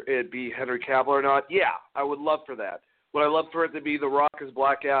 whether it be Henry Cavill or not? Yeah, I would love for that. Would I love for it to be The Rock as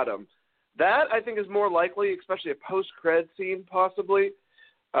Black Adam? That, I think, is more likely, especially a post-cred scene, possibly.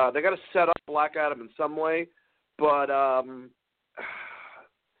 They got to set up Black Adam in some way, but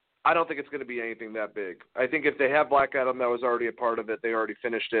I don't think it's going to be anything that big. I think if they have Black Adam that was already a part of it, they already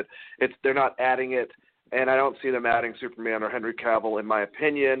finished it. They're not adding it, and I don't see them adding Superman or Henry Cavill, in my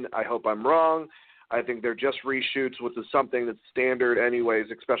opinion. I hope I'm wrong. I think they're just reshoots, which is something that's standard anyways,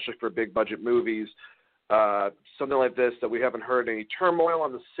 especially for big-budget movies. Something like this that we haven't heard any turmoil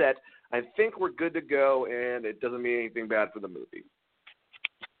on the set. I think we're good to go, and it doesn't mean anything bad for the movie.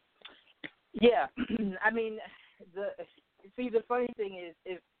 Yeah, I mean, the funny thing is,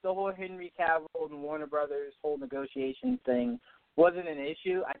 if the whole Henry Cavill and Warner Brothers whole negotiation thing wasn't an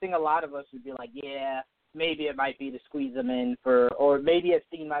issue, I think a lot of us would be like, yeah, maybe it might be to squeeze them in or maybe a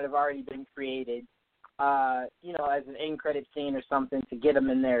scene might have already been created, as an end credit scene or something to get him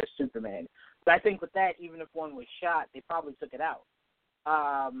in there as Superman. But I think with that, even if one was shot, they probably took it out.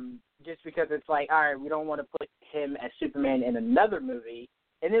 Just because it's like, all right, we don't want to put him as Superman in another movie,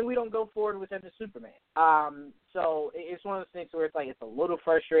 and then we don't go forward with him as Superman. So it's one of those things where it's like it's a little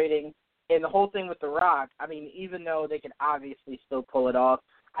frustrating. And the whole thing with The Rock, I mean, even though they can obviously still pull it off,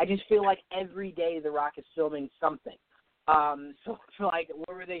 I just feel like every day The Rock is filming something. So it's like,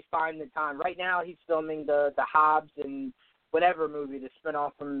 where would they find the time? Right now he's filming the Hobbs and whatever movie, the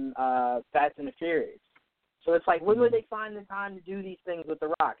spinoff from Fast and the Furious. So it's like, when would they find the time to do these things with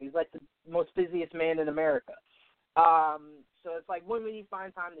The Rock? He's like the most busiest man in America. So it's like, when would he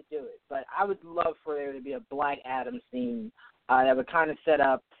find time to do it? But I would love for there to be a Black Adam scene that would kind of set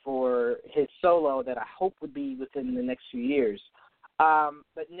up for his solo that I hope would be within the next few years.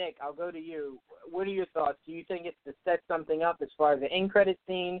 But Nick, I'll go to you. What are your thoughts? Do you think it's to set something up as far as the end credit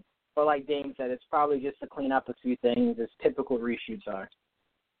scene, or like Dame said, it's probably just to clean up a few things as typical reshoots are?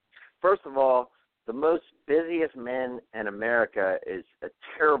 First of all, the most busiest man in America is a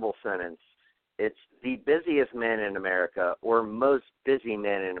terrible sentence. It's the busiest man in America, or most busy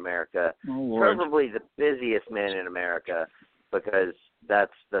man in America. Preferably the busiest man in America, because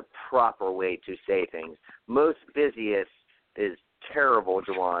that's the proper way to say things. Most busiest is terrible,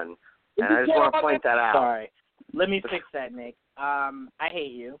 Juwan, and I just want to point that out. Sorry. Let me fix that, Nick. I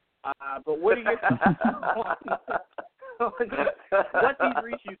hate you. But what are your thoughts on what these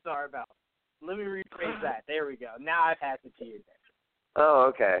reshoots are about? Let me rephrase that. There we go. Now I've passed it to you. Oh,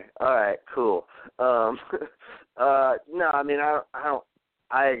 okay. All right. Cool. No, I mean,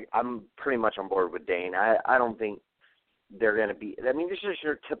 I'm pretty much on board with Dane. I don't think they're going to be. I mean, this is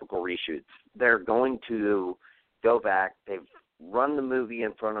your typical reshoots. They're going to go back. They've run the movie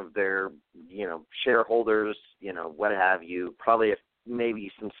in front of their, shareholders, what have you. Probably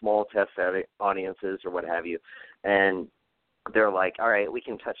maybe some small test audiences or what have you, and they're like, all right, we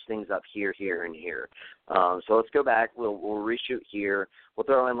can touch things up here, here, and here. So let's go back. We'll reshoot here. We'll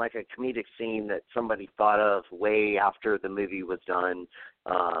throw in like a comedic scene that somebody thought of way after the movie was done.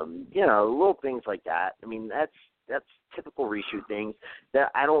 Little things like that. I mean, that's typical reshoot things. That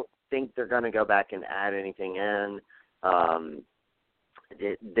I don't think they're going to go back and add anything in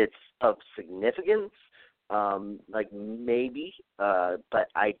that's of significance. Maybe, but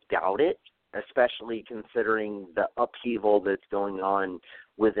I doubt it, especially considering the upheaval that's going on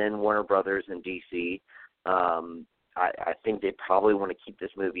within Warner Brothers and DC. I think they probably want to keep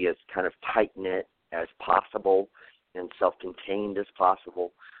this movie as kind of tight-knit as possible and self-contained as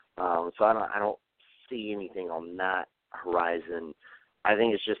possible. So I don't see anything on that horizon. I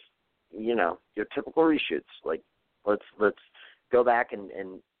think it's just, your typical reshoots. Like, let's go back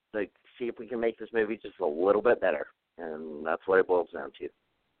and like see if we can make this movie just a little bit better, and that's what it boils down to.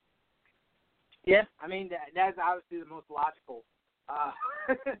 Yeah, I mean that's obviously the most logical.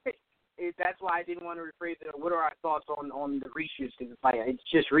 That's why I didn't want to rephrase it. What are our thoughts on the reshoots? Because it's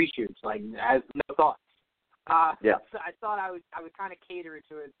just reshoots. Like, it has no thoughts. Yeah. So I thought I would kind of cater it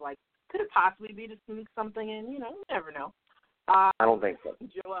to it. It's like, could it possibly be to sneak something in? You never know. I don't think so.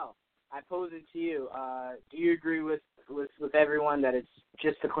 Joel, I pose it to you. Do you agree with everyone that it's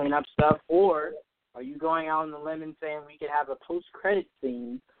just to clean up stuff, or are you going out on the limb and saying we could have a post-credit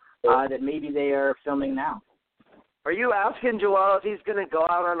scene that maybe they are filming now? Are you asking Joel if he's going to go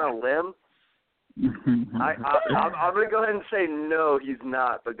out on a limb? I'm going to go ahead and say no, he's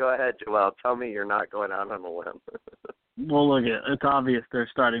not. But go ahead, Joel. Tell me you're not going out on a limb. Well, look, it's obvious they're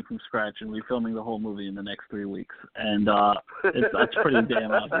starting from scratch and we're filming the whole movie in the next 3 weeks. And that's pretty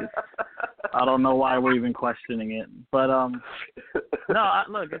damn obvious. I don't know why we're even questioning it. But,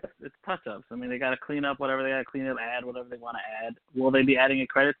 look, it's touch-ups. I mean, they got to clean up whatever they got to clean up, add whatever they want to add. Will they be adding a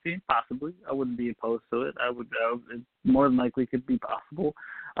credit scene? Possibly. I wouldn't be opposed to it. It more than likely could be possible.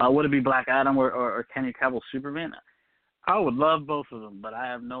 Would it be Black Adam or Henry Cavill Superman? I would love both of them, but I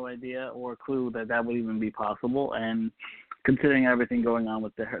have no idea or clue that would even be possible. And considering everything going on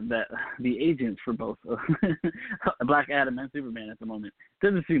with the agents for both Black Adam and Superman at the moment,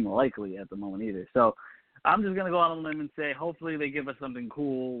 doesn't seem likely at the moment either. So I'm just going to go out on a limb and say hopefully they give us something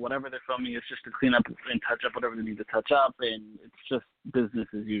cool. Whatever they're filming is just to clean up and touch up whatever they need to touch up, and it's just business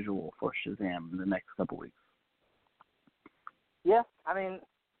as usual for Shazam in the next couple weeks. Yeah, I mean,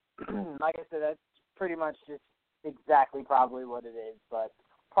 like I said, that's pretty much just exactly probably what it is, but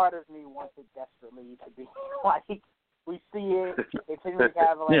part of me wants it desperately to be like we see it, it's Henry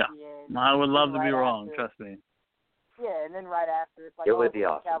Cavill at the end. I would love to be wrong, after, trust me. Yeah, and then right after it's like, it would be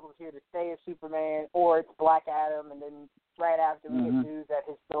awesome. Cavill's here to stay as Superman, or it's Black Adam, and then right after we get news that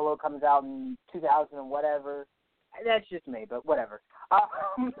his solo comes out in 2000 and whatever. That's just me, but whatever.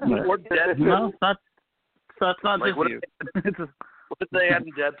 Or Deadpool. No, it's not like, just you. What if they had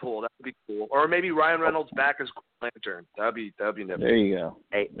in Deadpool? That would be cool. Or maybe Ryan Reynolds back as Green Lantern. That'd be nifty. There you go.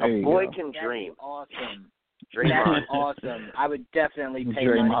 Hey, there a boy go. can dream. Awesome. Dream That's on. awesome. I would definitely pay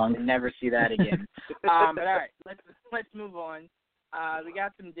Dream money on. to never see that again. But all right, let's move on. We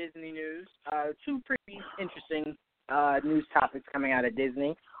got some Disney news. Two pretty interesting news topics coming out of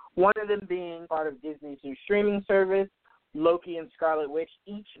Disney. One of them being part of Disney's new streaming service. Loki and Scarlet Witch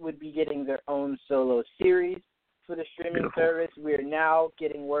each would be getting their own solo series for the streaming service. We are now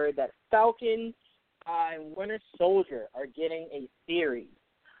getting word that Falcon and Winter Soldier are getting a series.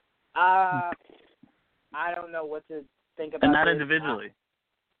 I don't know what to think about. And not this. individually.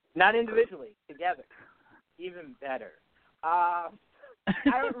 Not individually, together. Even better. I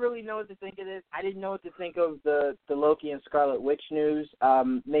don't really know what to think of this. I didn't know what to think of the Loki and Scarlet Witch news,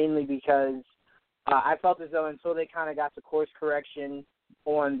 mainly because I felt as though until they kind of got the course correction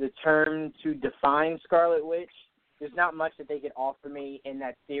on the term to define Scarlet Witch, there's not much that they could offer me in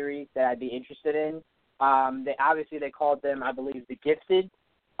that series that I'd be interested in. They called them, I believe, the Gifted,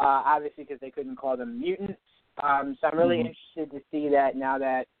 obviously because they couldn't call them mutants. So I'm really interested to see that now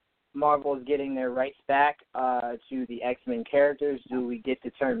that Marvel is getting their rights back to the X-Men characters. Do we get the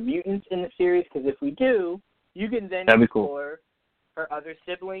term mutants in the series? Because if we do, you can then explore her other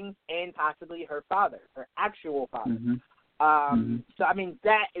siblings and possibly her father, her actual father. So, I mean,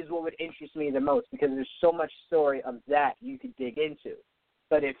 that is what would interest me the most because there's so much story of that you could dig into.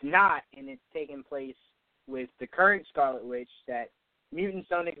 But if not, and it's taking place with the current Scarlet Witch, that mutants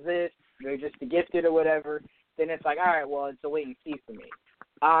don't exist, they're just the Gifted or whatever, then it's like, all right, well, it's a wait and see for me.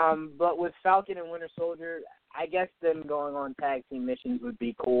 But with Falcon and Winter Soldier, I guess them going on tag team missions would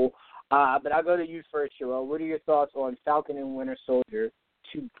be cool. But I'll go to you first, Joel. What are your thoughts on Falcon and Winter Soldier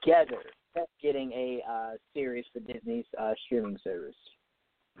together getting a series for Disney's streaming service?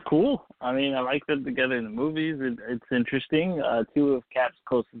 Cool. I mean, I like them together in the movies. It's interesting. Two of Cap's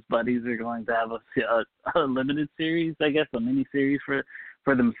closest buddies are going to have a limited series, I guess, a mini-series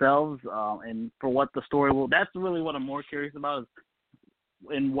for themselves. And for what the story will – that's really what I'm more curious about is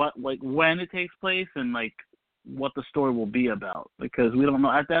in what, like, when it takes place and, like, what the story will be about. Because we don't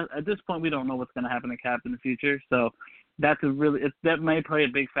know – at this point, we don't know what's going to happen to Cap in the future. So that's that may play a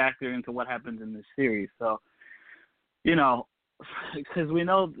big factor into what happens in this series. So, you know, because we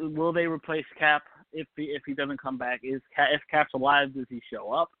know, will they replace Cap if he doesn't come back? If Cap's alive, does he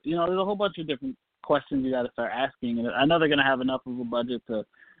show up? You know, there's a whole bunch of different questions you got to start asking. And I know they're going to have enough of a budget to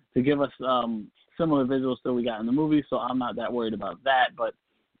give us similar visuals that we got in the movie, so I'm not that worried about that. But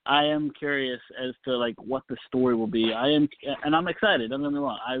I am curious as to like what the story will be. And I'm excited. Don't get me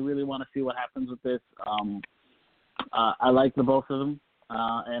wrong. I really want to see what happens with this. I like the both of them,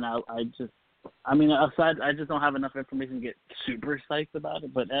 and I just don't have enough information to get super psyched about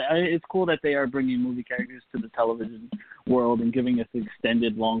it. But it's cool that they are bringing movie characters to the television world and giving us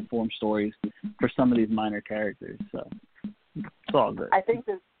extended, long-form stories for some of these minor characters. So it's all good. I think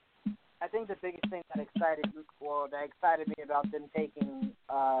the biggest thing that excited me about them taking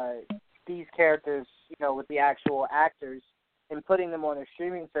these characters, with the actual actors and putting them on their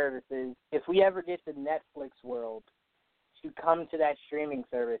streaming services. If we ever get the Netflix world to come to that streaming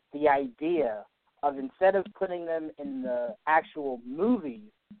service, the idea of instead of putting them in the actual movies,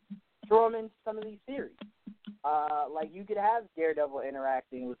 throw them in some of these series. Like you could have Daredevil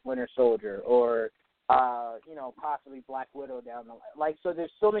interacting with Winter Soldier, or possibly Black Widow down the line. Like, so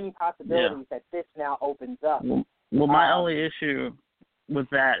there's so many possibilities that this now opens up. Well, my only issue with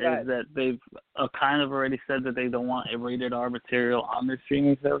that is that they've kind of already said that they don't want a rated R material on their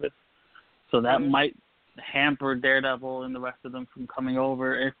streaming service, so that might hamper Daredevil and the rest of them from coming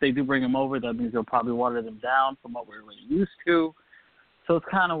over. If they do bring them over, that means they'll probably water them down from what we're really used to. So it's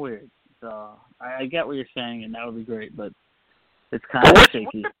kind of weird. So I get what you're saying, and that would be great, but it's kind of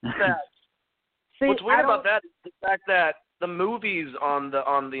shaky. What's weird about that is the fact that the movies on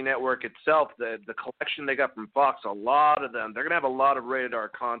the network itself, the collection they got from Fox, a lot of them, they're gonna have a lot of rated R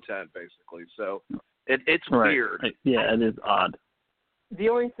content, basically. So it's weird. Yeah, it is odd. The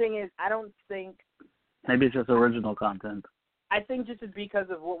only thing is, I don't think. Maybe it's just original content. I think just because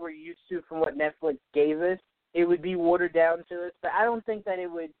of what we're used to from what Netflix gave us, it would be watered down to us. But I don't think that it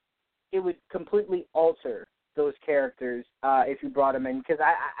would completely alter those characters if you brought them in. Because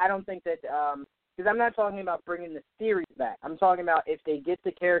I don't think that. Because I'm not talking about bringing the series back. I'm talking about if they get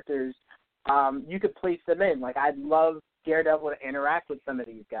the characters, you could place them in. Like, I'd love Daredevil to interact with some of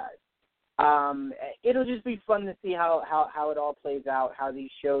these guys. It'll just be fun to see how it all plays out, how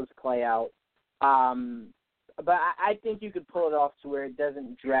these shows play out. But I think you could pull it off to where it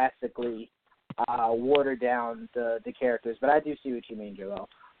doesn't drastically water down the characters. But I do see what you mean, Joel.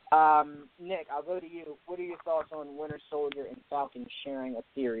 Nick, I'll go to you. What are your thoughts on Winter Soldier and Falcon sharing a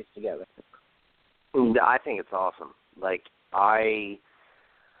series together? I think it's awesome.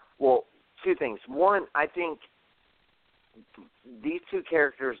 Two things. One, I think these two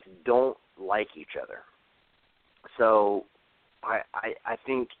characters don't like each other. So I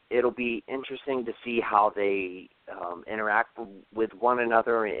think it'll be interesting to see how they interact with one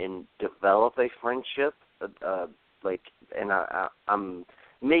another and develop a friendship. And I'm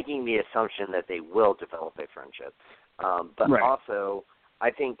making the assumption that they will develop a friendship. But also, I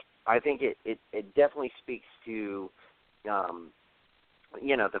think it definitely speaks to,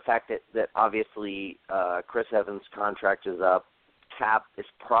 the fact that obviously Chris Evans' contract is up. Cap is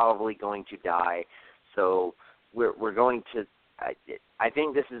probably going to die. So we're going to. I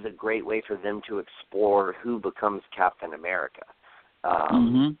think this is a great way for them to explore who becomes Captain America.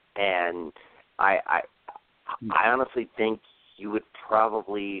 And I honestly think you would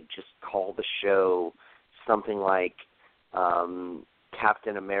probably just call the show something like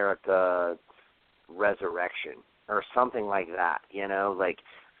Captain America Resurrection or something like that,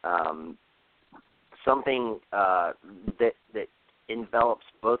 something that envelops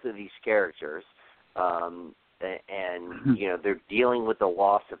both of these characters, and they're dealing with the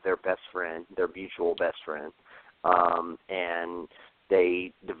loss of their best friend, their mutual best friend, and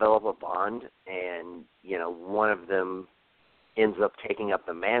they develop a bond, and one of them ends up taking up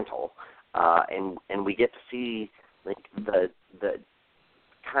the mantle, and we get to see the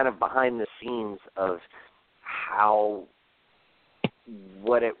kind of behind the scenes of how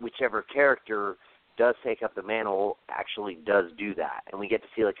whichever character does take up the mantle actually does do that, and we get to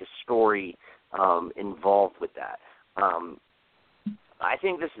see a story involved with that. I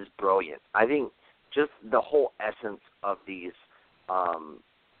think this is brilliant. I think just the whole essence of these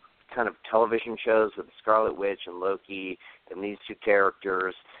kind of television shows with Scarlet Witch and Loki and these two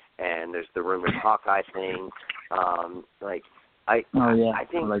characters, and there's the rumored Hawkeye thing. I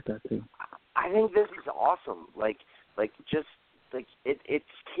think I like that too. I think this is awesome. It's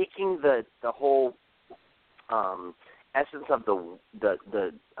taking the whole essence of the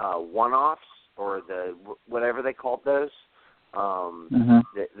one-offs or the whatever they called those,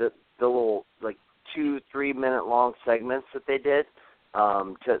 the little 2-3 minute long segments that they did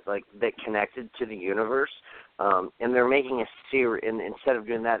that connected to the universe, and they're making a series. And instead of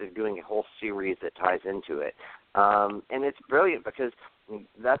doing that, they're doing a whole series that ties into it. And it's brilliant because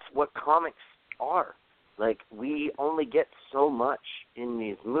that's what comics are. Like, we only get so much in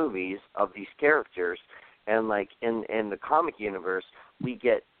these movies of these characters, and like in the comic universe, we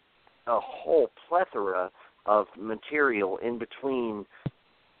get a whole plethora of material in between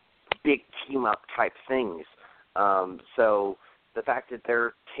big team up type things. So the fact that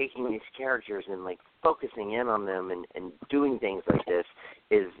they're taking these characters and like focusing in on them and doing things like this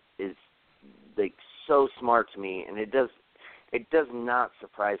is like so smart to me, and it does not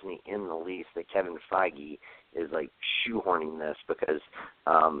surprise me in the least that Kevin Feige is like shoehorning this, because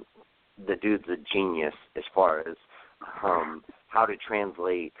the dude's a genius as far as how to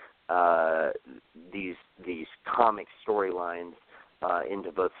translate these comic storylines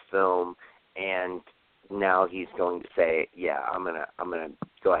into both film, and now he's going to say, yeah, I'm gonna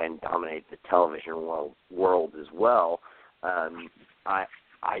go ahead and dominate the television world as well. I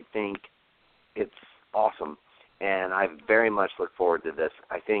think it's awesome, and I very much look forward to this.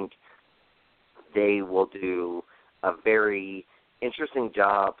 I think they will do a very interesting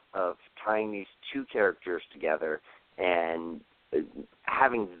job of tying these two characters together and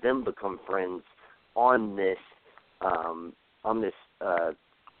having them become friends on this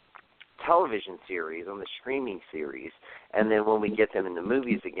television series, on the streaming series, and then when we get them in the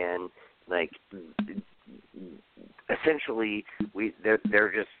movies again, like essentially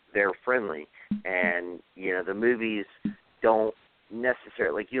they're friendly, and you know the movies don't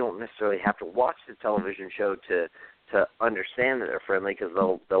necessarily, like, you don't necessarily have to watch the television show to understand that they're friendly, because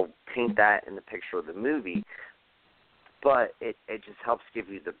they'll paint that in the picture of the movie, but it just helps give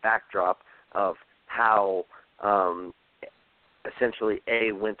you the backdrop of how essentially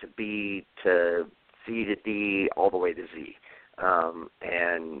A went to B to C to D all the way to Z.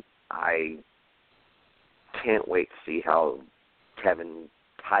 And I can't wait to see how Kevin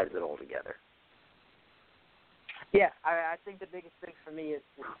ties it all together. Yeah, I think the biggest thing for me is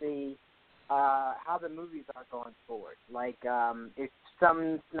to see how the movies are going forward. Like, it's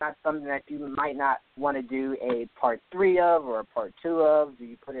not something that you might not want to do a part 3 of or a part 2 of. Do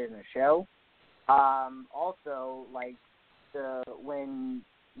you put it in a show? Also, like, when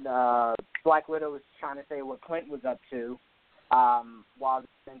Black Widow was trying to say what Clint was up to while the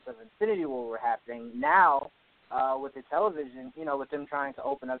events of Infinity War were happening, now with the television, you know, with them trying to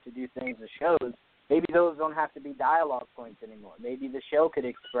open up to do things in shows, maybe those don't have to be dialogue points anymore. Maybe the show could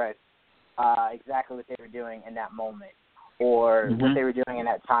express exactly what they were doing in that moment, or what they were doing in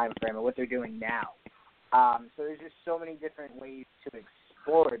that time frame, or what they're doing now. So there's just so many different ways to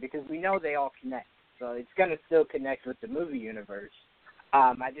explore it, because we know they all connect. So it's going to still connect with the movie universe.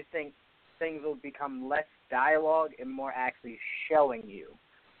 I just think things will become less dialogue and more actually showing you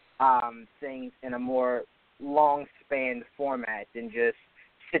things in a more long-span format than just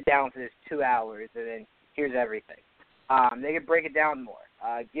sit down for this 2 hours and then here's everything. They could break it down more,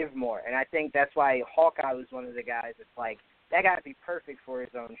 give more. And I think that's why Hawkeye was one of the guys that's like, that got to be perfect for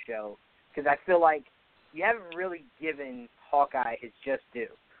his own show, because I feel like you haven't really given Hawkeye his just due.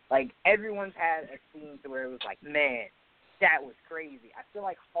 Like, everyone's had a scene to where it was like, man, that was crazy. I feel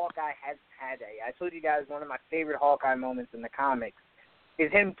like Hawkeye hasn't had that. I told you guys one of my favorite Hawkeye moments in the comics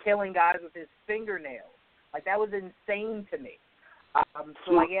is him killing guys with his fingernails. Like, that was insane to me.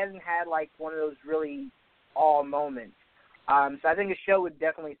 So, like, he hasn't had, like, one of those really all moments. So I think a show would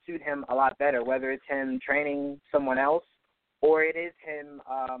definitely suit him a lot better, whether it's him training someone else or it is him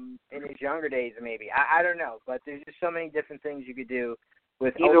in his younger days maybe. I don't know, but there's just so many different things you could do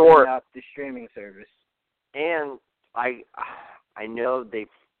with opening up the streaming service. And I know they've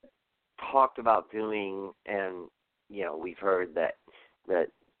talked about doing, and you know, we've heard that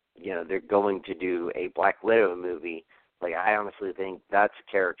you know, they're going to do a Black Widow movie. Like, I honestly think that's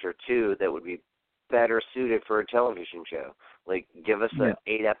a character too that would be better suited for a television show. Like, give us an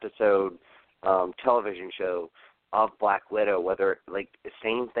 8-episode television show of Black Widow, whether, like, the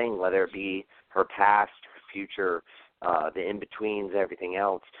same thing, whether it be her past, her future, the in-betweens, everything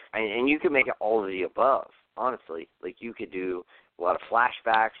else. And you could make it all of the above, honestly. Like, you could do a lot of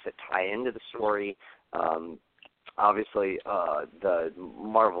flashbacks that tie into the story. Obviously, the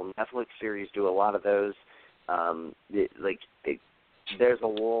Marvel Netflix series do a lot of those. There's a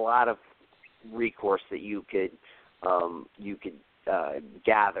lot of recourse that you could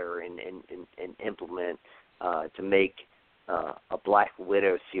gather and implement to make a Black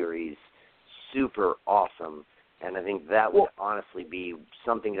Widow series super awesome. And I think that would honestly be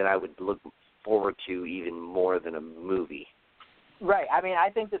something that I would look forward to even more than a movie. Right. I mean,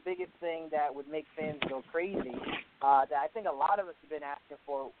 I think the biggest thing that would make fans go crazy, that I think a lot of us have been asking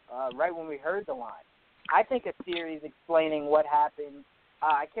for right when we heard the line, I think a series explaining what happened.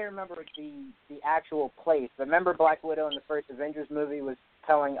 I can't remember the actual place, but remember Black Widow in the first Avengers movie was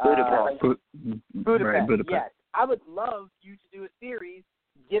telling Budapest. Budapest. Right, Budapest. Yes, I would love you to do a series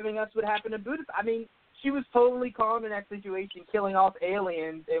giving us what happened in Budapest. I mean, she was totally calm in that situation, killing off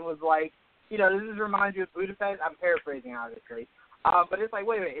aliens, and was like, you know, this reminds you of Budapest. I'm paraphrasing, obviously. But it's like,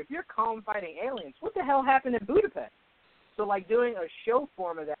 wait a minute, if you're calm fighting aliens, what the hell happened in Budapest? So, like, doing a show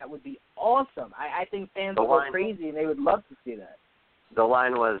form of that would be awesome. I think fans would go crazy, and they would love to see that. The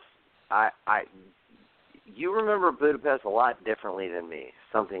line was, you remember Budapest a lot differently than me.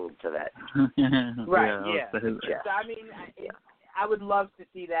 Something to that. Right, yeah. So, I mean, I would love to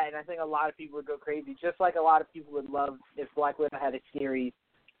see that, and I think a lot of people would go crazy, just like a lot of people would love if Black Widow had a series,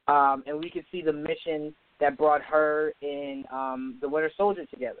 and we could see the mission that brought her and the Winter Soldier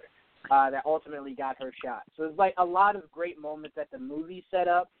together, that ultimately got her shot. So it's like a lot of great moments that the movie set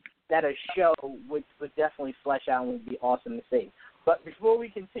up that a show would definitely flesh out and would be awesome to see. But before we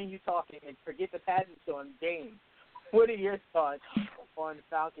continue talking and forget the pageant on James, what are your thoughts on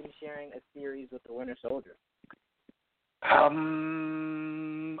Falcon sharing a series with the Winter Soldier?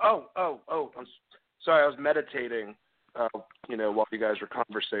 I'm sorry, I was meditating, while you guys were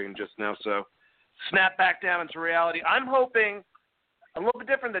conversating just now, so snap back down into reality. I'm hoping a little bit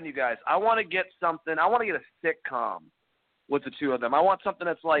different than you guys. I want to get a sitcom with the two of them. I want something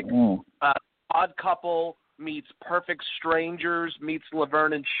that's like Odd Couple meets Perfect Strangers meets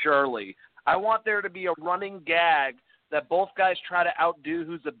Laverne and Shirley. I want there to be a running gag that both guys try to outdo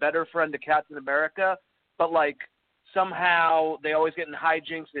who's a better friend to Captain America, but like somehow they always get in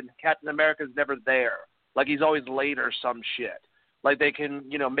hijinks and Captain America's never there. Like he's always late or some shit. Like they can,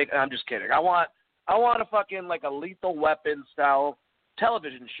 I'm just kidding. I want a fucking like a Lethal Weapon style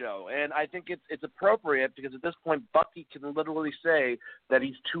television show, and I think it's appropriate because at this point Bucky can literally say that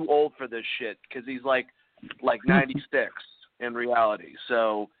he's too old for this shit because he's like 96 in reality.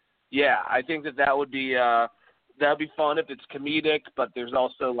 So yeah, I think that would be fun if it's comedic, but there's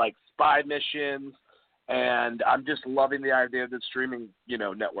also like spy missions, and I'm just loving the idea of the streaming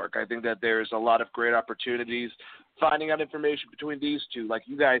network. I think that there's a lot of great opportunities finding out information between these two, like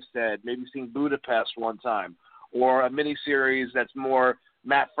you guys said, maybe seeing Budapest one time, or a miniseries that's more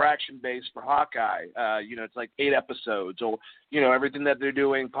Matt Fraction based for Hawkeye. It's like 8 episodes, or everything that they're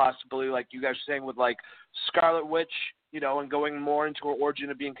doing, possibly like you guys are saying with like Scarlet Witch, and going more into her origin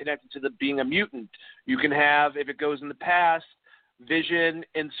of being connected to being a mutant. You can have, if it goes in the past, Vision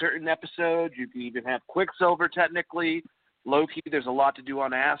in certain episodes. You can even have Quicksilver technically. Loki, there's a lot to do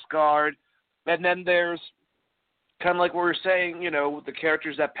on Asgard. And then there's kind of like what we were saying, the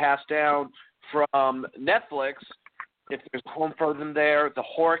characters that pass down from Netflix. If there's a home for them there, the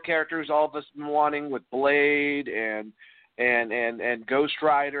horror characters all of us been wanting with Blade and Ghost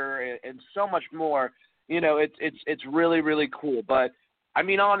Rider and so much more. It's really, really cool. But I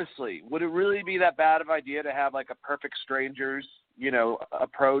mean, honestly, would it really be that bad of an idea to have like a Perfect Strangers,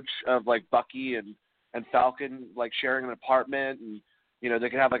 approach of like Bucky and Falcon like sharing an apartment, and they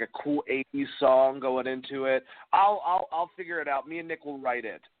can have like a cool 80s song going into it. I'll figure it out. Me and Nick will write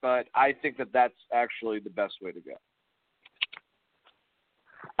it, but I think that that's actually the best way to go.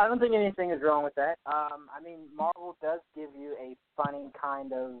 I don't think anything is wrong with that. I mean, Marvel does give you a funny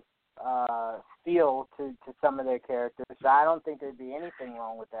kind of feel to some of their characters, so I don't think there'd be anything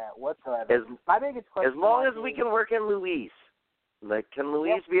wrong with that whatsoever. My biggest question as long as we can work in Louise. Like, can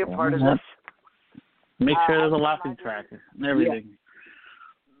Louise be a part of this? Make sure there's a laughing track and everything.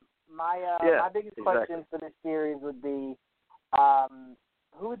 My biggest question for this series would be,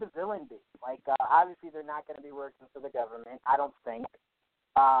 who would the villain be? Like, obviously they're not going to be working for the government, I don't think.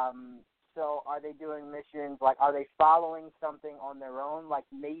 So are they doing missions? Like, are they following something on their own? Like,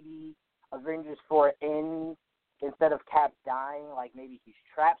 maybe Avengers 4 ends instead of Cap dying. Like, maybe he's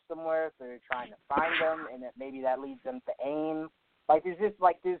trapped somewhere, so they're trying to find him, and maybe that leads them to AIM. Like, there's just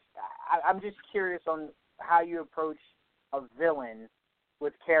like this. I'm just curious on how you approach a villain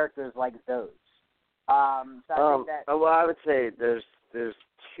with characters like those. So I think that. Well, I would say there's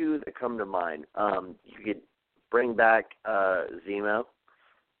two that come to mind. You could bring back Zemo.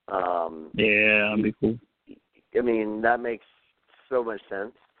 Yeah, that'd be cool. I mean, that makes so much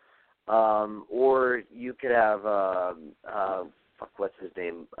sense. Or you could have what's his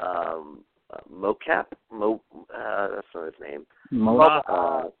name? Mocap? That's not his name.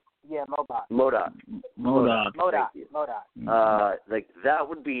 MODOK. Yeah, MODOK. MODOK. Like that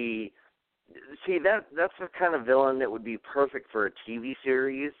would be. See, that's the kind of villain that would be perfect for a TV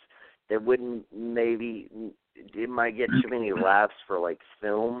series. That wouldn't maybe. It might get too many laughs for like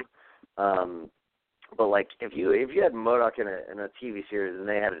film. But like if you had MODOK in a TV series and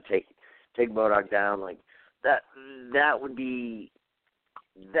they had to take MODOK down, like that would be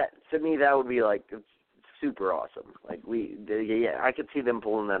that to me that would be like super awesome. Like I could see them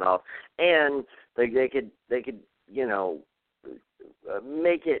pulling that off, and like they could make it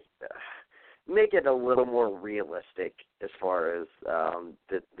a little more realistic as far as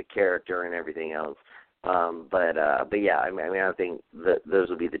the character and everything else. But yeah, I mean, I think that those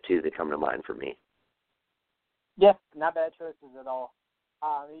would be the two that come to mind for me. Yeah, not bad choices at all.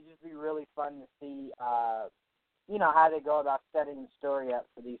 It'd just be really fun to see, how they go about setting the story up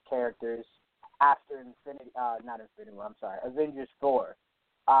for these characters after Avengers 4.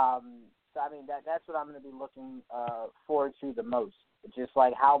 So, I mean, that's what I'm going to be looking forward to the most. Just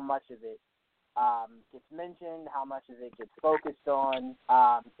like how much of it gets mentioned, how much of it gets focused on.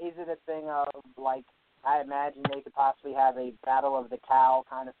 Is it a thing of, like, I imagine they could possibly have a Battle of the Cow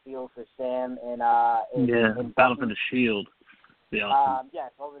kind of feel for Sam and Battle for the Shield. Yeah. Awesome.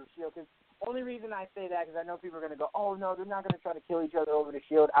 Yes, over the Shield. Because only reason I say that because I know people are going to go, oh no, they're not going to try to kill each other over the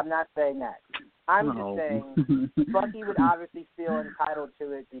Shield. I'm not saying that. I'm just saying Bucky would obviously feel entitled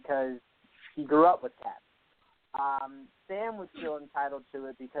to it because he grew up with Cap. Sam would feel entitled to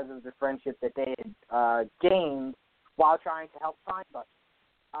it because of the friendship that they had gained while trying to help find Bucky.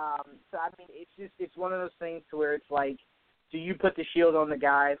 So, I mean, it's one of those things to where it's like, do you put the shield on the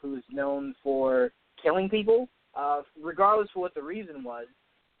guy who's known for killing people, regardless of what the reason was,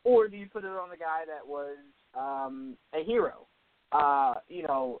 or do you put it on the guy that was a hero?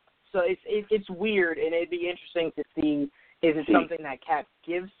 So it's weird, and it'd be interesting to see, is it something that Cap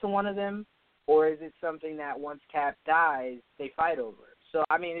gives to one of them, or is it something that once Cap dies, they fight over? So,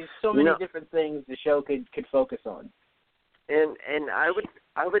 I mean, there's so many different things the show could focus on. And I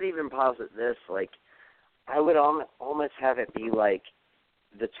would even posit this, like, I would almost have it be like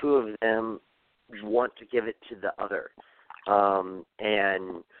the two of them want to give it to the other,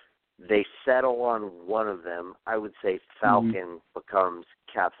 and they settle on one of them. I would say Falcon becomes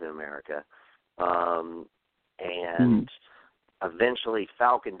Captain America, and eventually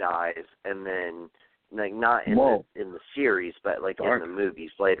Falcon dies, and then, like, not in the series, but like in the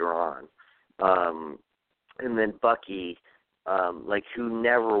movies later on, and then Bucky. Who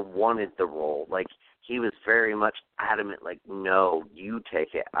never wanted the role. Like, he was very much adamant, like, no, you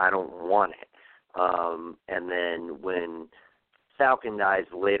take it. I don't want it. And then when Falcon dies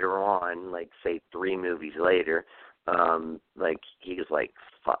later on, like, say 3 movies later, he was like,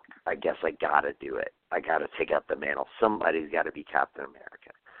 fuck, I guess I got to do it. I got to take up the mantle. Somebody's got to be Captain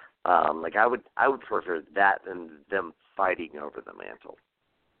America. I would prefer that than them fighting over the mantle.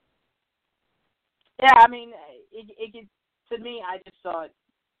 Yeah, I mean, it could. To me, I just thought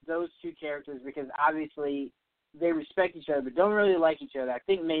those two characters, because obviously they respect each other but don't really like each other. I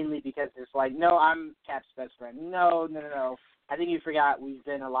think mainly because it's like, no, I'm Cap's best friend. No. I think you forgot we've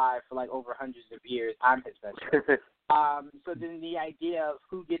been alive for like over hundreds of years. I'm his best friend. So then the idea of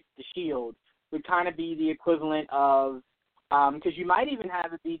who gets the shield would kind of be the equivalent of, because you might even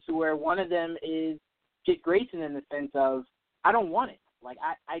have it be to where one of them is Dick Grayson in the sense of, I don't want it. Like,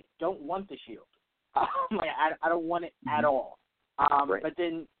 I don't want the shield. I don't want it at all. Right. But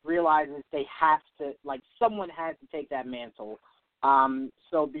then realizes they have to, like, someone has to take that mantle.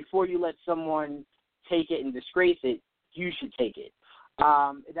 So before you let someone take it and disgrace it, you should take it.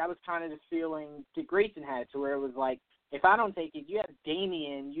 That was kind of the feeling Dick Grayson had, to where it was like, if I don't take it, you have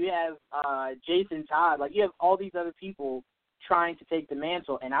Damian, you have Jason Todd, like, you have all these other people trying to take the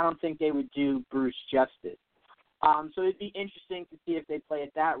mantle, and I don't think they would do Bruce justice. So it'd be interesting to see if they play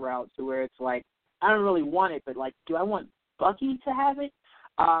it that route, to where it's like, I don't really want it, but, like, do I want Bucky to have it?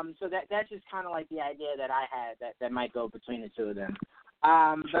 So that's just kind of like the idea that I had that might go between the two of them. But,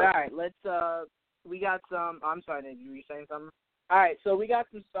 all right, let's we got some – I'm sorry, Nick, you were saying something? All right, so we got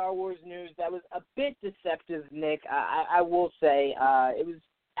some Star Wars news that was a bit deceptive, Nick. I will say it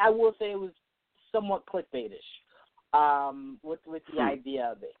was somewhat clickbaitish with the idea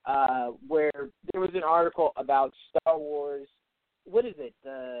of it, where there was an article about Star Wars. What is it?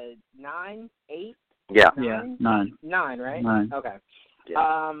 9, 8? Yeah. 9? Yeah, 9. 9, right? 9. Okay.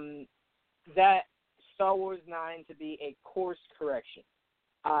 Yeah. That Star Wars 9 to be a course correction.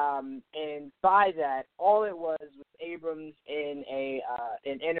 And by that, all it was Abrams in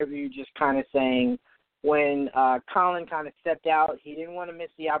an interview just kind of saying when Colin kind of stepped out, he didn't want to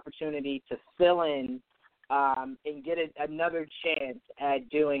miss the opportunity to fill in and get another chance at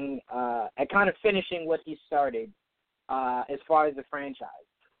doing at kind of finishing what he started. As far as the franchise.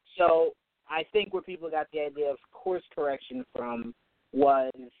 So I think where people got the idea of course correction from was,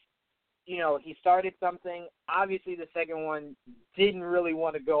 he started something. Obviously, the second one didn't really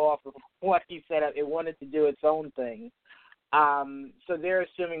want to go off of what he set up. It wanted to do its own thing. So they're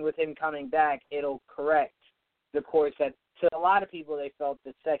assuming with him coming back, it'll correct the course that to a lot of people, they felt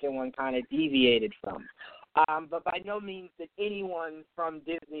the second one kind of deviated from. But by no means did anyone from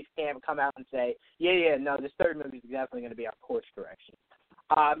Disney's camp come out and say, no, this third movie is definitely going to be our course correction.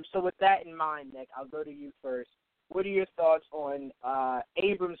 So with that in mind, Nick, I'll go to you first. What are your thoughts on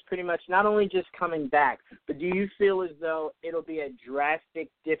Abrams pretty much not only just coming back, but do you feel as though it'll be a drastic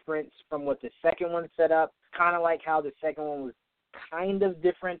difference from what the second one set up, kind of like how the second one was kind of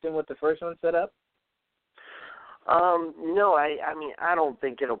different than what the first one set up? No, I mean, I don't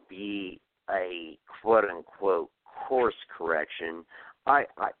think it'll be a quote-unquote course correction. I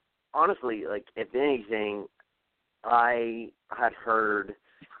honestly, like, if anything, I had heard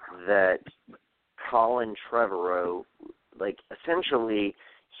that Colin Trevorrow, like, essentially,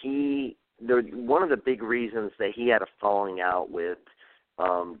 one of the big reasons that he had a falling out with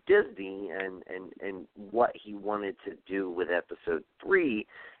Disney and what he wanted to do with Episode 3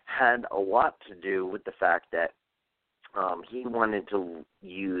 had a lot to do with the fact that he wanted to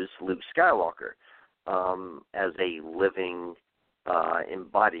use Luke Skywalker as a living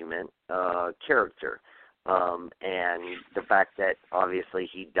embodiment character. And the fact that obviously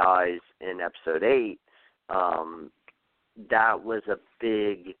he dies in Episode 8, that was a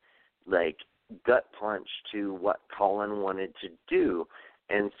big, like, gut punch to what Colin wanted to do.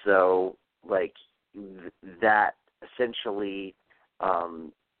 And so, like, that essentially,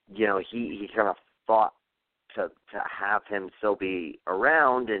 he kind of fought to have him still be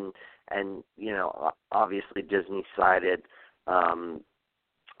around, and obviously Disney sided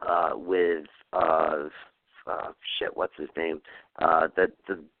with what's his name?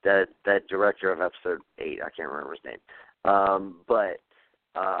 That director of Episode 8, I can't remember his name.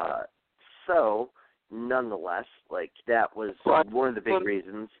 So nonetheless, like, that was one of the big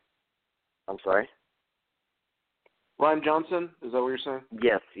reasons. I'm sorry? Rian Johnson, is that what you're saying?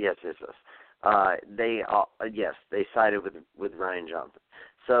 Yes. They sided with Rian Johnson.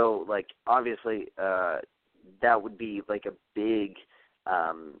 So, like, obviously, that would be like a big,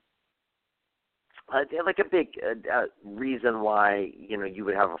 reason why you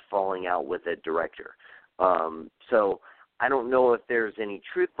would have a falling out with a director. So I don't know if there's any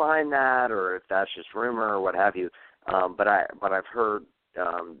truth behind that, or if that's just rumor or what have you. But I've heard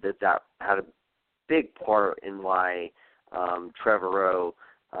that had a big part in why Trevorrow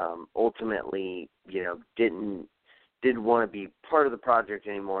ultimately, didn't want to be part of the project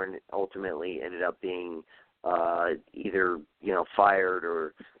anymore, and ultimately ended up being either fired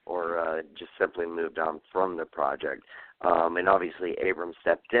or just simply moved on from the project. And obviously Abrams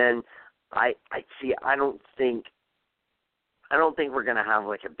stepped in. I don't think we're going to have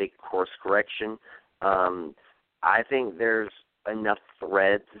like a big course correction. I think there's enough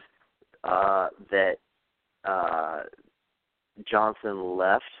threads that Johnson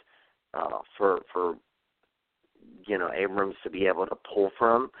left for Abrams to be able to pull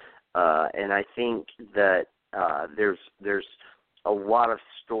from, and I think that there's a lot of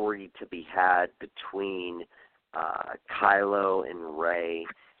story to be had between Kylo and Rey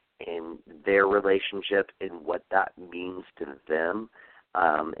and their relationship and what that means to them,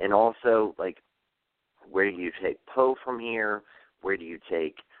 and also, like, where do you take Poe from here? Where do you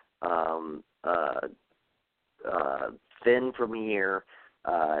take Finn from here?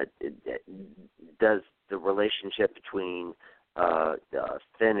 Does the relationship between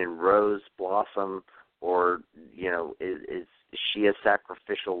Finn and Rose blossom, or is she a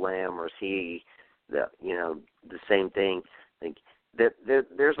sacrificial lamb, or is he the same thing? Like,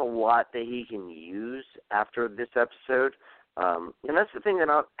 there's a lot that he can use after this episode, and that's the thing that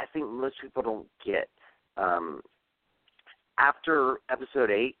I think most people don't get. After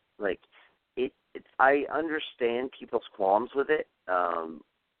Episode 8, like, I understand people's qualms with it,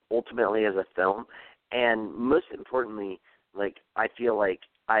 ultimately as a film, and most importantly, like, I feel like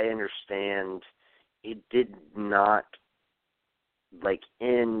I understand it did not, like,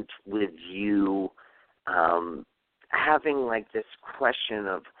 end with you having, like, this question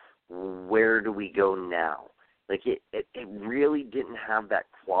of where do we go now? Like, it really didn't have that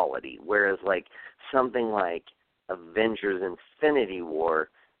quality, whereas, like, something like Avengers Infinity War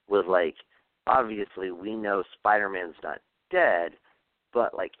was, like, obviously we know Spider-Man's not dead,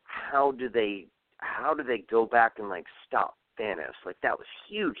 but, like, how do they go back and, like, stop Thanos? Like, that was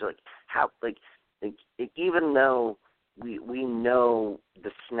huge. Like, how, like even though we know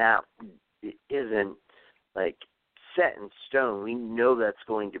the snap isn't, like, set in stone, we know that's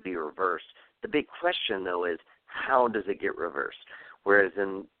going to be reversed. The big question, though, is how does it get reversed? Whereas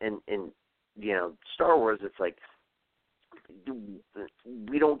in Star Wars, it's like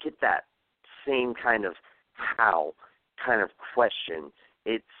we don't get that same kind of how kind of question.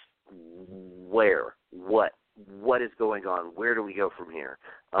 It's where, what, what is going on? Where do we go from here?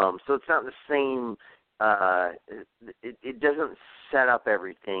 So it's not the same. It doesn't set up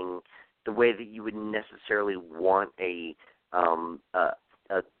everything the way that you would necessarily want a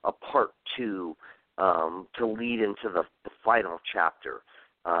part two to lead into the final chapter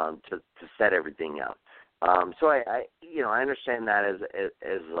to set everything up. So I understand that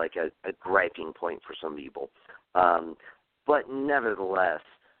as like a griping point for some people, but nevertheless,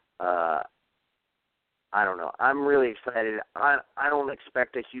 I don't know. I'm really excited. I don't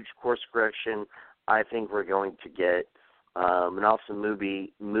expect a huge course correction. I think we're going to get an awesome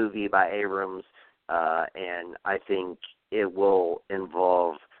movie by Abrams, and I think it will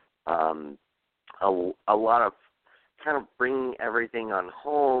involve a lot of kind of bringing everything on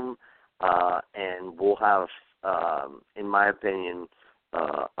home, and we'll have, in my opinion,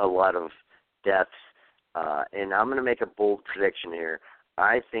 a lot of deaths. And I'm going to make a bold prediction here.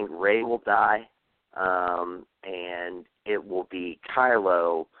 I think Rey will die, and it will be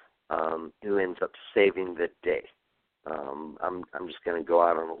Kylo who ends up saving the day. I'm just going to go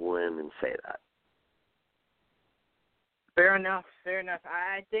out on a limb and say that. Fair enough.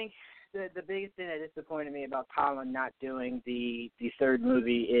 I think the biggest thing that disappointed me about Colin not doing the third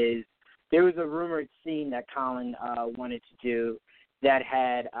movie is there was a rumored scene that Colin wanted to do that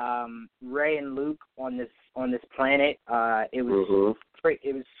had Rey and Luke on this planet. It was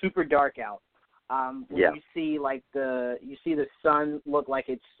it was super dark out. You see the sun look like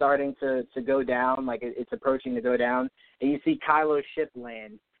it's starting to go down, like it's approaching to go down, and you see Kylo's ship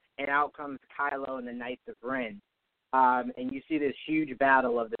land, and out comes Kylo and the Knights of Ren. And you see this huge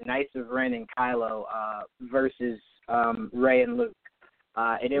battle of the Knights of Ren and Kylo versus Rey and Luke.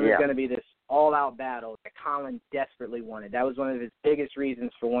 And it was going to be this all-out battle that Colin desperately wanted. That was one of his biggest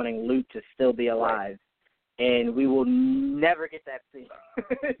reasons for wanting Luke to still be alive. And we will never get that scene.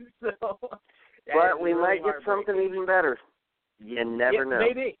 But we might get something even better. You never know.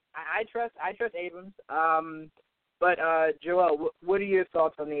 Maybe. I trust Abrams. But Joel, what are your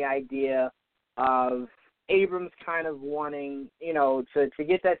thoughts on the idea of Abrams kind of wanting, to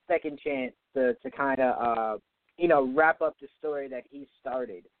get that second chance to kind of, wrap up the story that he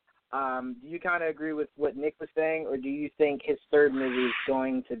started? Do you kind of agree with what Nick was saying, or do you think his third movie is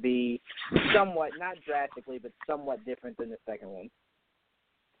going to be somewhat, not drastically, but somewhat different than the second one?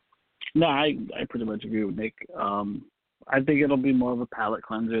 No, I pretty much agree with Nick. I think it'll be more of a palate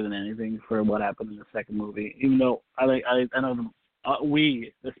cleanser than anything for what happened in the second movie. Even though I know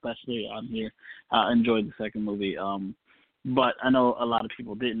we, especially on here, enjoyed the second movie. But I know a lot of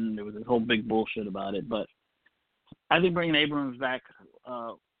people didn't. There was this whole big bullshit about it. But I think bringing Abrams back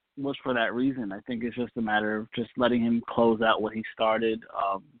was for that reason. I think it's just a matter of just letting him close out what he started.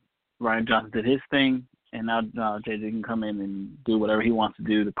 Rian Johnson did his thing, and now JJ can come in and do whatever he wants to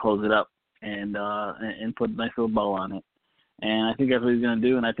do to close it up and put a nice little bow on it. And I think that's what he's going to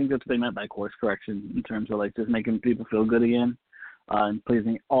do, and I think that's what they meant by course correction in terms of like just making people feel good again and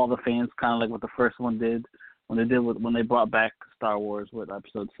pleasing all the fans, kind of like what the first one did when they brought back Star Wars with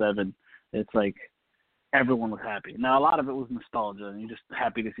Episode 7. It's like everyone was happy. Now, a lot of it was nostalgia, and you're just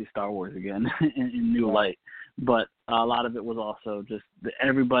happy to see Star Wars again in new light. But a lot of it was also just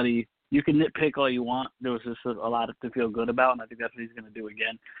everybody. You can nitpick all you want. There was just a lot to feel good about, and I think that's what he's going to do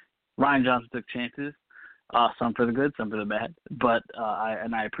again. Rian Johnson took chances, some for the good, some for the bad. But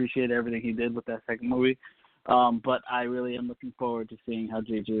I appreciate everything he did with that second movie. But I really am looking forward to seeing how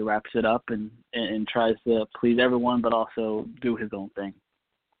JJ wraps it up and tries to please everyone, but also do his own thing.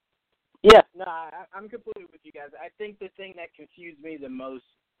 Yeah, no, I'm completely with you guys. I think the thing that confused me the most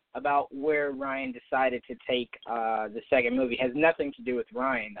about where Rian decided to take the second movie has nothing to do with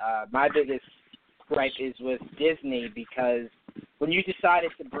Rian. My biggest gripe is with Disney, because when you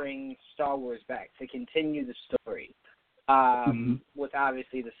decided to bring Star Wars back to continue the story, with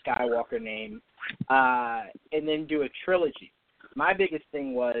obviously the Skywalker name, and then do a trilogy, my biggest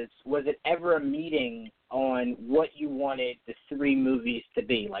thing was it ever a meeting on what you wanted the three movies to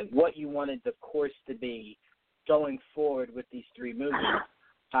be, like what you wanted the course to be going forward with these three movies?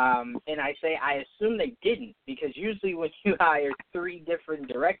 And I assume they didn't, because usually when you hire three different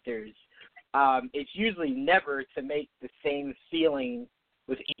directors, it's usually never to make the same feeling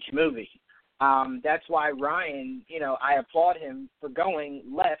with each movie. That's why Rian, I applaud him for going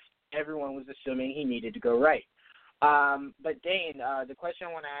left. Everyone was assuming he needed to go right. But Dane, the question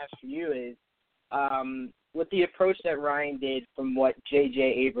I want to ask for you is, with the approach that Rian did from what J.J.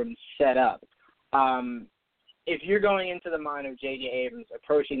 Abrams set up, if you're going into the mind of J.J. Abrams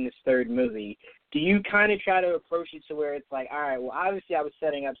approaching this third movie, do you kind of try to approach it to where it's like, all right, well, obviously I was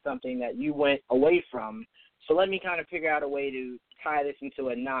setting up something that you went away from, so let me kind of figure out a way to tie this into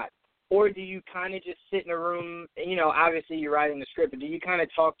a knot or do you kind of just sit in a room, you know, obviously you're writing the script, but do you kind of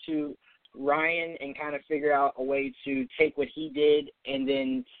talk to Ryan and kind of figure out a way to take what he did and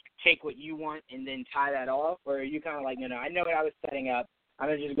then take what you want and then tie that off? Or are you kind of like, no, I know what I was setting up. I'm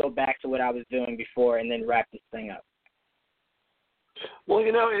going to just go back to what I was doing before and then wrap this thing up? Well,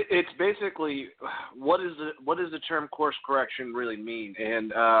 you know, it's basically what does the term course correction really mean?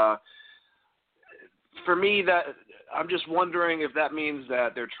 And for me, that I'm just wondering if that means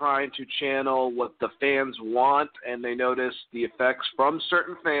that they're trying to channel what the fans want, and they notice the effects from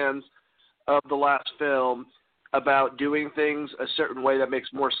certain fans of the last film about doing things a certain way that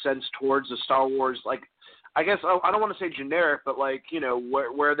makes more sense towards the Star Wars, like, I guess I don't want to say generic, but like, you know,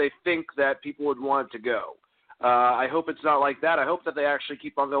 where they think that people would want it to go. I hope it's not like that. I hope that they actually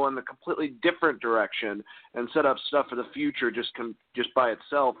keep on going in a completely different direction and set up stuff for the future just by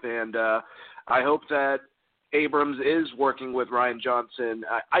itself. And I hope that Abrams is working with Rian Johnson.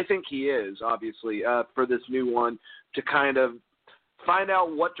 I think he is, obviously, for this new one to kind of find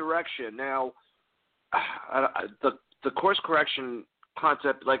out what direction. Now, the course correction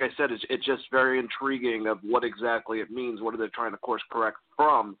concept, like I said, it's just very intriguing of what exactly it means. What are they trying to course correct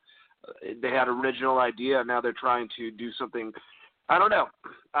from? They had an original idea, now they're trying to do something. I don't know.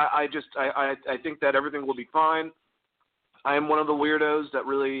 I think that everything will be fine. I am one of the weirdos that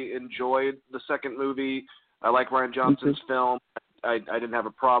really enjoyed the second movie. I like Rian Johnson's film. I didn't have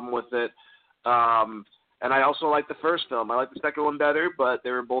a problem with it. And I also like the first film. I like the second one better, but they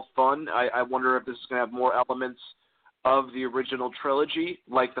were both fun. I wonder if this is going to have more elements of the original trilogy,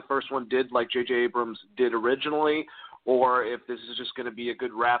 like the first one did, like J.J. Abrams did originally, or if this is just going to be a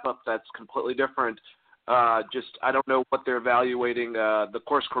good wrap-up that's completely different. I don't know what they're evaluating the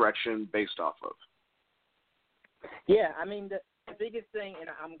course correction based off of. Yeah, I mean, the biggest thing, and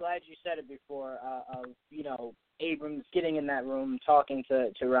I'm glad you said it before, of, you know, Abrams getting in that room, talking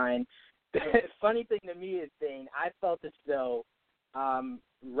to Ryan. The funny thing to me is, Dane, I felt as though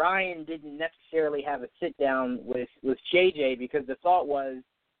Ryan didn't necessarily have a sit-down with JJ, because the thought was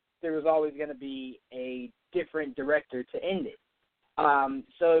there was always going to be a different director to end it.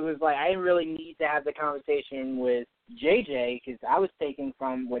 So it was like I didn't really need to have the conversation with JJ because I was taking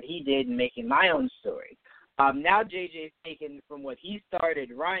from what he did and making my own story. Now JJ's taken from what he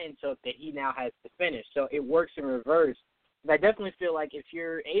started, Ryan took that he now has to finish. So it works in reverse. And I definitely feel like if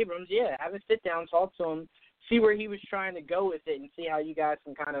you're Abrams, yeah, have a sit down, talk to him, see where he was trying to go with it, and see how you guys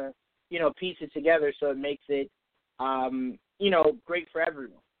can kind of, you know, piece it together so it makes it, you know, great for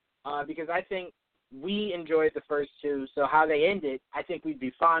everyone. Because I think we enjoyed the first two, so how they ended, I think we'd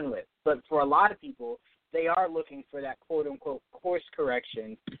be fine with. But for a lot of people, they are looking for that quote-unquote course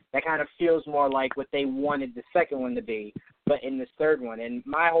correction that kind of feels more like what they wanted the second one to be, but in this third one. And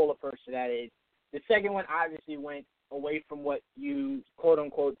my whole approach to that is the second one obviously went away from what you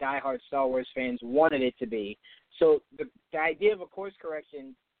quote-unquote diehard Star Wars fans wanted it to be. So the idea of a course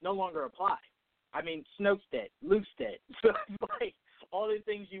correction no longer applies. I mean, Snoke's dead, Luke's dead. So it's like all the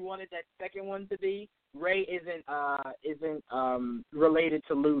things you wanted that second one to be, Rey isn't related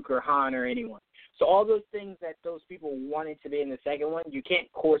to Luke or Han or anyone. So all those things that those people wanted to be in the second one, you can't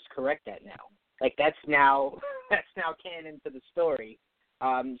course correct that now. Like that's now canon to the story.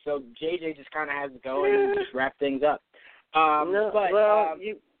 So JJ just kind of has to go and just wrap things up.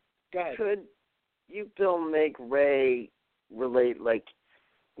 You go ahead. Could you still make Rey relate? Like,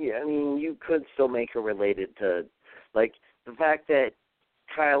 yeah, I mean, you could still make her related to, like, the fact that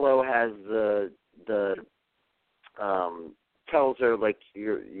Kylo has the tells her like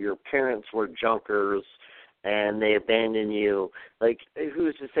your parents were junkers and they abandoned you. Like,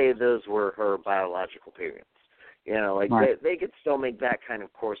 who's to say those were her biological parents? You know, like right. they could still make that kind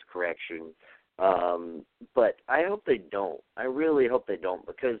of course correction. But I hope they don't. I really hope they don't,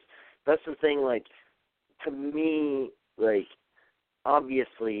 because that's the thing. Like, to me, like,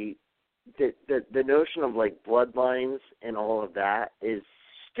 obviously, the notion of like bloodlines and all of that is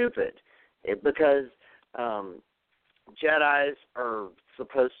stupid, because Jedis are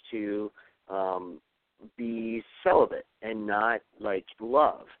supposed to be celibate and not like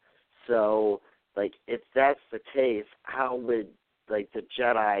love. So, like, if that's the case, how would like the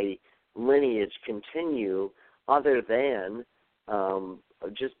Jedi lineage continue other than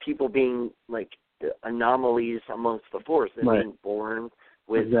just people being like anomalies amongst the Force and being born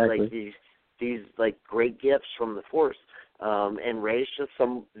with like these like great gifts from the Force? And Rey's just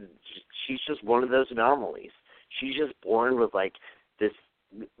she's just one of those anomalies. She's just born with like this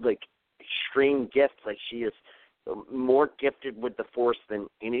like extreme gift. Like, she is more gifted with the Force than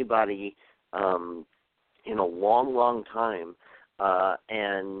anybody in a long, long time.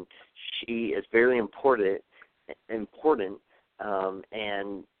 And she is very important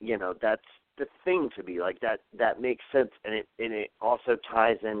And that's the thing to me. Like that makes sense, and it also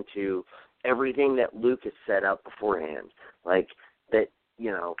ties into everything that Luke has set up beforehand. Like that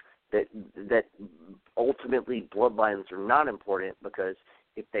that ultimately bloodlines are not important, because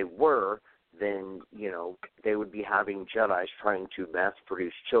if they were, then they would be having Jedis trying to mass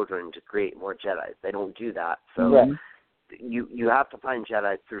produce children to create more Jedis. They don't do that. So you have to find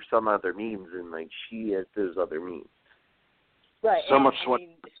Jedi through some other means, and like she has those other means. Right. So much sweat.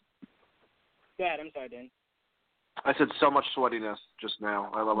 Go ahead. I'm sorry, Dan. I said so much sweatiness just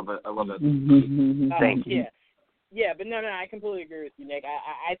now. I love it. I love it. Thank you. Yeah, but no, I completely agree with you, Nick.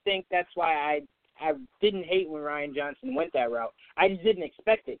 I think that's why I didn't hate when Rian Johnson went that route. I just didn't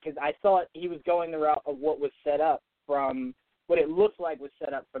expect it, because I thought he was going the route of what was set up from what it looked like was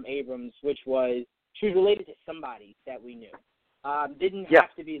set up from Abrams, which was she was related to somebody that we knew. Didn't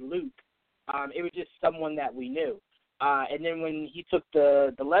have to be Luke. It was just someone that we knew. And then when he took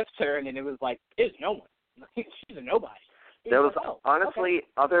the left turn, and it was like, there's no one. She's a nobody. There was honestly,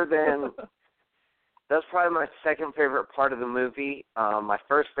 other than that's probably my second favorite part of the movie. My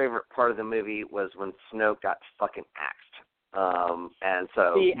first favorite part of the movie was when Snoke got fucking axed. And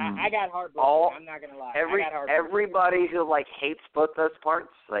so I got heartbroken. I'm not gonna lie. Everybody who like hates both those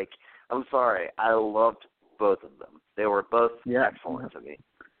parts, like, I'm sorry, I loved both of them. They were both excellent to me.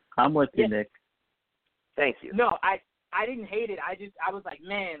 I'm with you, Nick. Thank you. No, I didn't hate it. I was like,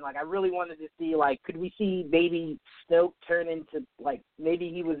 man, like I really wanted to see, like, could we see maybe Snoke turn into, like, maybe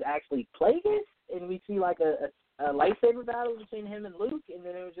he was actually Plagueis, and we see like a lightsaber battle between him and Luke, and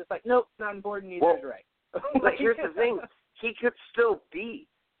then it was just like, nope, not important. Neither is Rey. But here's the thing: he could still be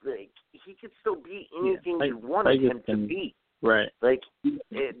anything you wanted him to be. Right. Like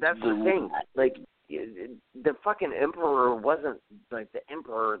that's the thing. Like the fucking Emperor wasn't like the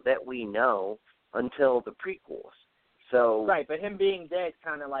Emperor that we know until the prequels. So right, but him being dead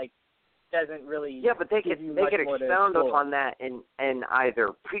kind of like doesn't really. Yeah, but they could expound upon that in either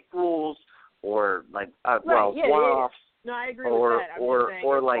prequels or like one-offs. No, I agree with that.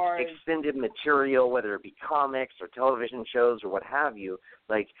 Or like extended material, whether it be comics or television shows or what have you.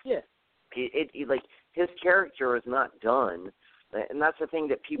 Like it like his character is not done, and that's the thing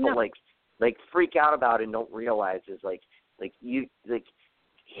that people like freak out about and don't realize is like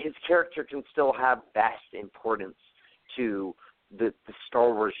his character can still have vast importance to the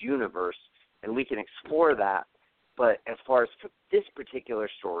Star Wars universe, and we can explore that. But as far as this particular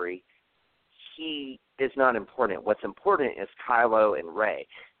story, he is not important. What's important is Kylo and Rey.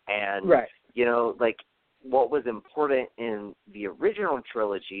 And, like, what was important in the original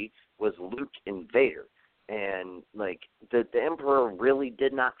trilogy was Luke and Vader. And, like, the Emperor really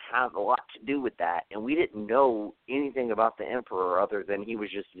did not have a lot to do with that. And we didn't know anything about the Emperor other than he was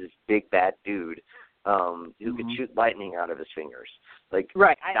just this big, bad dude who could shoot lightning out of his fingers. Like,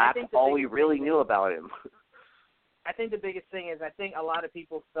 that's all we really knew about him. I think the biggest thing is I think a lot of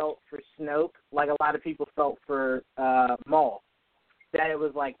people felt for Snoke like a lot of people felt for Maul. That it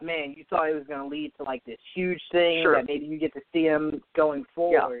was like, man, you thought it was going to lead to like this huge thing that maybe you get to see him going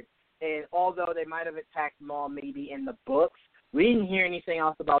forward. Yeah. And although they might have attacked Maul maybe in the books, we didn't hear anything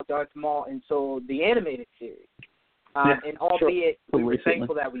else about Darth Maul until the animated series. And albeit we were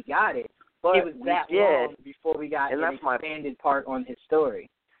thankful that we got it, but it was that long before we got an expanded part on his story.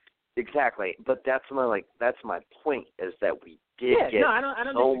 Exactly, but that's my point is that we did get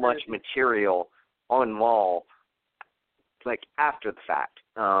so much material on Maul, like after the fact,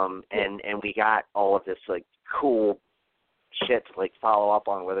 and we got all of this like cool shit to like follow up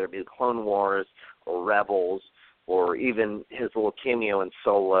on, whether it be the Clone Wars or Rebels or even his little cameo in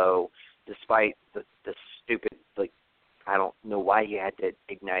Solo, despite the stupid like. I don't know why he had to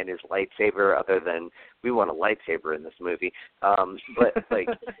ignite his lightsaber other than we want a lightsaber in this movie. But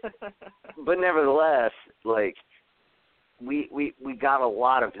nevertheless, like we got a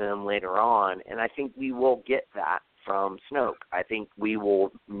lot of him later on, and I think we will get that from Snoke. I think we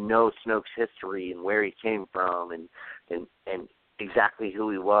will know Snoke's history and where he came from and exactly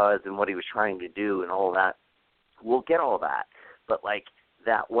who he was and what he was trying to do and all that. We'll get all that. But like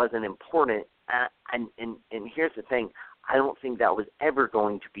that wasn't important. And here's the thing. I don't think that was ever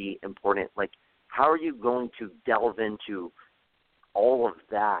going to be important. Like, how are you going to delve into all of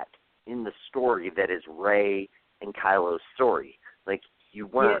that in the story that is Rey and Kylo's story? Like, you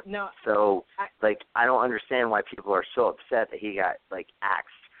weren't. Yeah, no, so, I don't understand why people are so upset that he got, like, axed.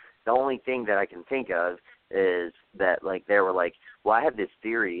 The only thing that I can think of is that, like, they were like, well, I had this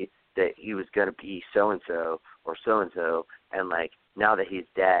theory that he was going to be so-and-so or so-and-so, and, like, now that he's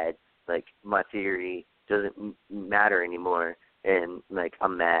dead, like, my theory doesn't matter anymore, and like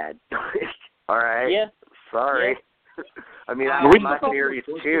I'm mad. All right. Yeah. Sorry. Yeah. I mean, I have my theories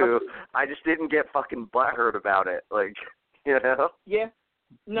too. I just didn't get fucking butthurt about it. Like, you know? Yeah.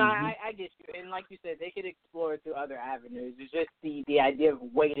 No, I get you. And like you said, they could explore it through other avenues. It's just the idea of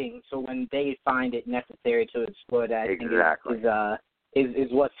waiting so when they find it necessary to explore that, exactly. I think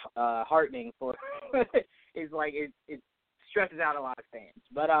is what's heartening for is like it stresses out a lot of fans.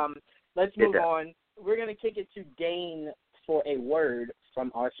 But let's move on. We're gonna kick it to Dane for a word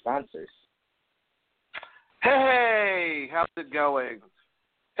from our sponsors. Hey, how's it going?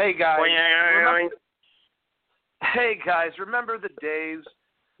 Hey guys. Remember the days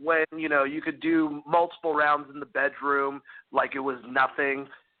when, you could do multiple rounds in the bedroom like it was nothing?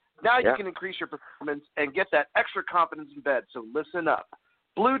 Now you can increase your performance and get that extra confidence in bed. So listen up.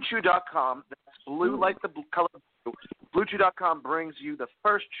 BlueChew.com, that's blue like the color blue. BlueChew.com brings you the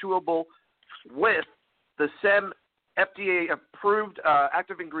first chewable with the SEM FDA-approved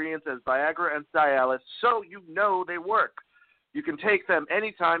active ingredients as Viagra and Cialis, so you know they work. You can take them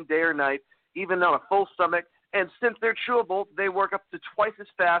anytime, day or night, even on a full stomach. And since they're chewable, they work up to twice as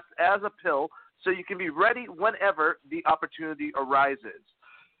fast as a pill, so you can be ready whenever the opportunity arises.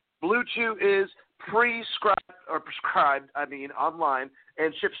 Blue Chew is prescribed online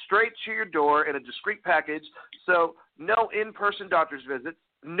and shipped straight to your door in a discreet package, so no in-person doctor's visits,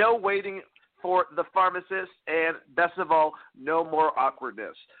 no waiting for the pharmacist, and best of all, no more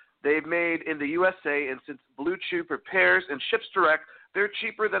awkwardness. They've made in the USA, and since Blue Chew prepares and ships direct, they're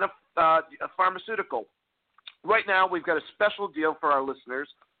cheaper than a pharmaceutical. Right now, we've got a special deal for our listeners.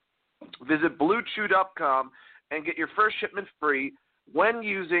 Visit BlueChew.com and get your first shipment free when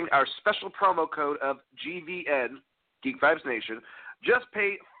using our special promo code of GVN, Geek Vibes Nation. Just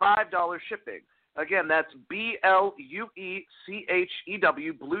pay $5 shipping. Again, that's BLUECHEW,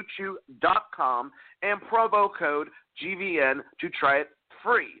 BlueChew.com, and promo code GVN to try it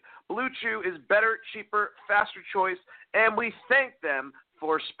free. Blue Chew is better, cheaper, faster choice, and we thank them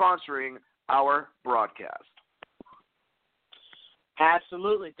for sponsoring our broadcast.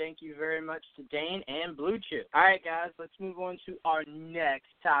 Absolutely. Thank you very much to Dane and Blue Chew. All right, guys, let's move on to our next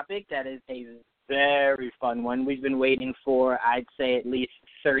topic. That is a very fun one. We've been waiting for, I'd say, at least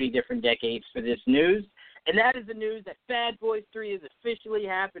 30 different decades for this news, and that is the news that Bad Boys 3 is officially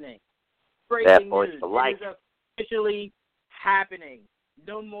happening. Breaking news. It is officially happening.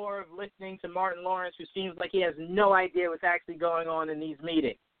 No more of listening to Martin Lawrence, who seems like he has no idea what's actually going on in these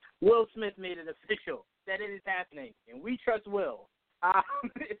meetings. Will Smith made it official that it is happening, and we trust Will.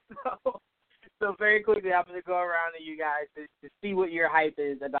 So very quickly, I'm going to go around to you guys to see what your hype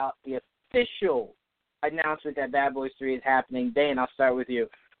is about the official announcement that Bad Boys 3 is happening. Dane, I'll start with you.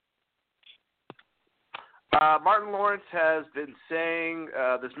 Martin Lawrence has been saying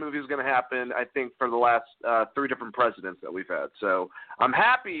this movie is going to happen, I think, for the last 3 different presidents that we've had. So I'm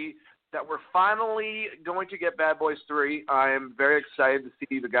happy that we're finally going to get Bad Boys 3. I am very excited to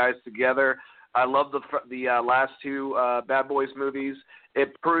see the guys together. I love the last 2 Bad Boys movies.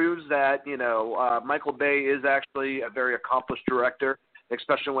 It proves that, Michael Bay is actually a very accomplished director,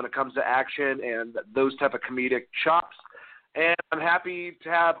 especially when it comes to action and those type of comedic chops. And I'm happy to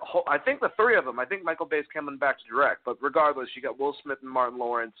have, I think, the 3 of them. I think Michael Bay's coming back to direct. But regardless, you got Will Smith and Martin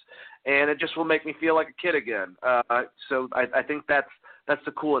Lawrence, and it just will make me feel like a kid again. So I think that's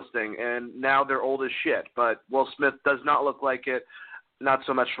the coolest thing. And now they're old as shit. But Will Smith does not look like it. Not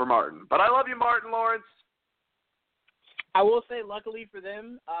so much for Martin. But I love you, Martin Lawrence. I will say, luckily for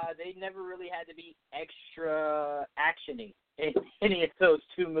them, they never really had to be extra action-y in any of those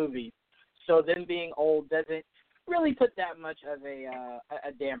 2 movies. So them being old doesn't really put that much of a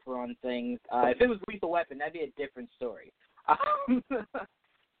damper on things. If it was Lethal Weapon, that'd be a different story. But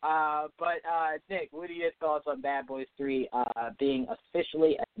Nick, what are your thoughts on Bad Boys 3 being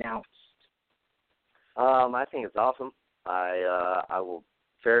officially announced? I think it's awesome. I will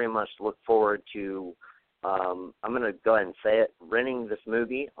very much look forward to, I'm going to go ahead and say it, renting this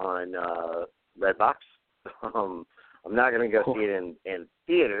movie on Redbox. I'm not going to go see it in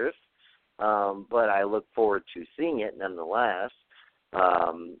theaters, but I look forward to seeing it nonetheless.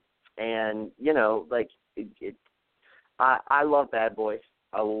 And, I love Bad Boys.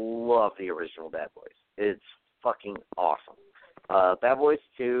 I love the original Bad Boys. It's fucking awesome. Bad Boys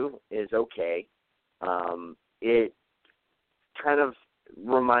 2 is okay. It kind of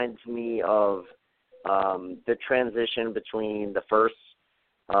reminds me of the transition between the first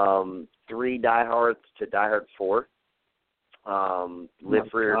 3 Die Hards to Die Hard 4, Live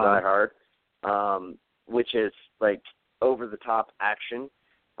Free or Die Hard, which is like over-the-top action,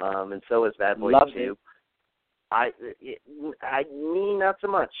 and so is Bad Boys 2. I mean, not so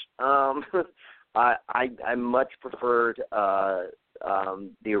much. I much preferred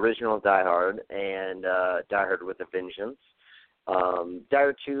the original Die Hard and Die Hard with a Vengeance.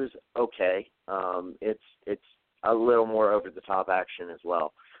 Dire 2's okay. It's a little more over the top action as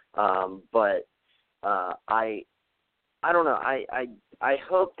well. But I don't know. I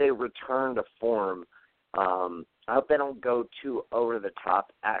hope they return to form. I hope they don't go too over the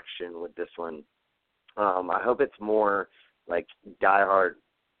top action with this one. I hope it's more like Bad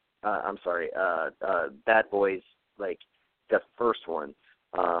Boys, like the first one,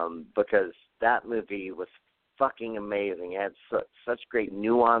 because that movie was fucking amazing. It had such great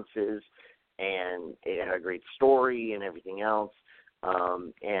nuances, and it had a great story and everything else.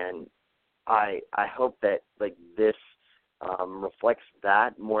 And I hope that like this reflects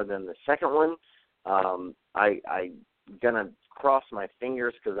that more than the second one. I'm gonna cross my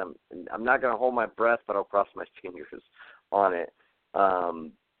fingers because I'm not gonna hold my breath, but I'll cross my fingers on it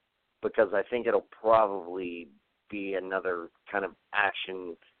because I think it'll probably be another kind of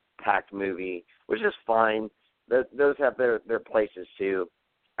action-packed movie, which is fine. Those have their places too.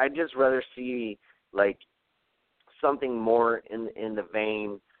 I'd just rather see like something more in the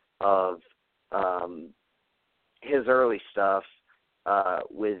vein of his early stuff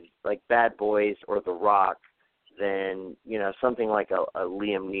with like Bad Boys or The Rock than something like a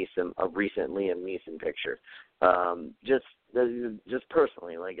Liam Neeson, a recent Liam Neeson picture. Just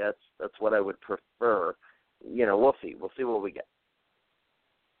personally, like that's what I would prefer. We'll see what we get.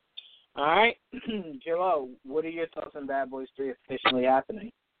 All right, Joel, what are your thoughts on Bad Boys 3 officially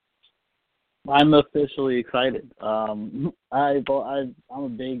happening? I'm officially excited. I'm a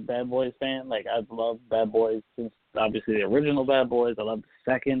big Bad Boys fan. Like, I've loved Bad Boys since obviously the original Bad Boys. I love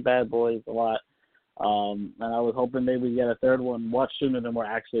the second Bad Boys a lot. And I was hoping maybe we get a third one much sooner than we're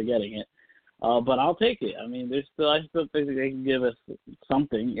actually getting it. But I'll take it. I mean, I still think they can give us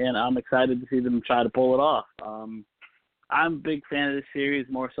something, and I'm excited to see them try to pull it off. I'm a big fan of this series,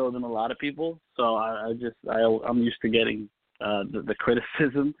 more so than a lot of people. So I'm used to getting the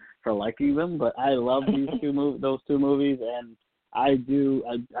criticism for liking them, but I love those two movies, and I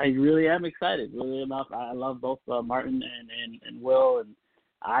really am excited. Really enough, I love both Martin and Will, and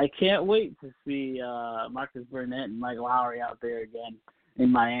I can't wait to see Marcus Burnett and Mike Lowrey out there again in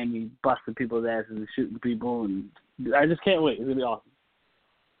Miami, busting people's asses and shooting people, and I just can't wait. It's gonna be awesome.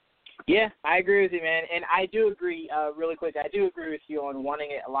 Yeah, I agree with you, man. And I do agree, really quick, I do agree with you on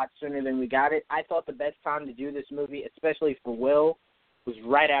wanting it a lot sooner than we got it. I thought the best time to do this movie, especially for Will, was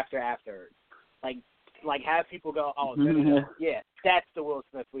right after After. Like have people go, oh, yeah, that's the Will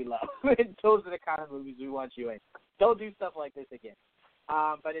Smith we love. Those are the kind of movies we want you in. Don't do stuff like this again.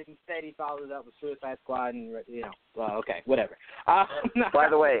 But instead he followed it up with Suicide Squad and, well, okay, whatever. By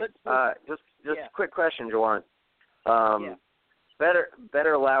the way, just a quick question, Jawan. Yeah.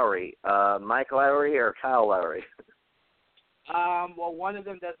 Better Lowry, Mike Lowry or Kyle Lowry? Well, one of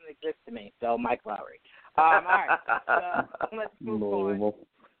them doesn't exist to me, so Mike Lowry. All right, let's move on.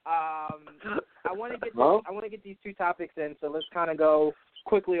 I want to get these two topics in, so let's kind of go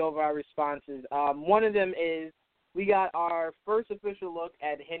quickly over our responses. One of them is we got our first official look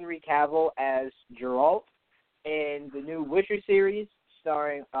at Henry Cavill as Geralt in the new Witcher series,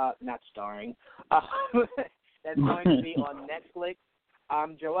 that's going to be on Netflix.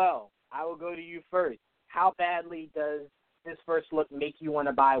 Joel, I will go to you first. How badly does this first look make you want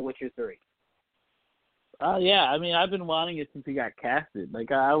to buy Witcher 3? Yeah, I mean, I've been wanting it since he got casted.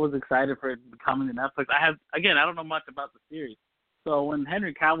 Like, I was excited for it coming to Netflix. I don't know much about the series. So when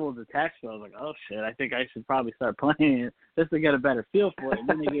Henry Cavill was attached to it, I was like, oh, shit, I think I should probably start playing it just to get a better feel for it. And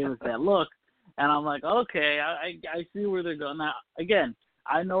then they gave us that look, and I'm like, okay, I see where they're going. Now, again,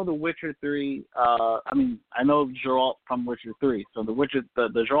 I know The Witcher 3. I know Geralt from Witcher 3. So the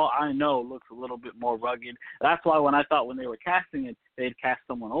Geralt I know looks a little bit more rugged. That's why when they were casting it, they'd cast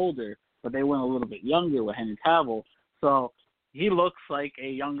someone older, but they went a little bit younger with Henry Cavill. So he looks like a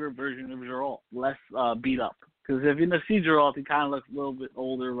younger version of Geralt, less beat up. Because if you see Geralt, he kind of looks a little bit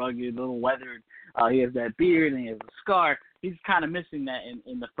older, rugged, a little weathered. He has that beard and he has a scar. He's kind of missing that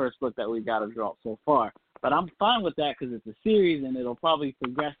in the first look that we got of Geralt so far. But I'm fine with that because it's a series and it'll probably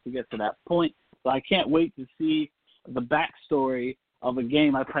progress to get to that point. So I can't wait to see the backstory of a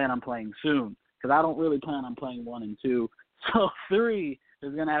game I plan on playing soon because I don't really plan on playing 1 and 2. So 3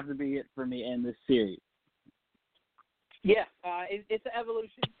 is going to have to be it for me in this series. Yeah, it's an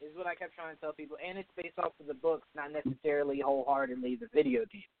evolution is what I kept trying to tell people. And it's based off of the books, not necessarily wholeheartedly the video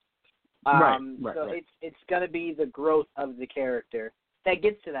game. Right. So it's going to be the growth of the character that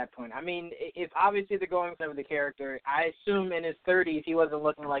gets to that point. I mean, if obviously they're going over the character, I assume in his 30s he wasn't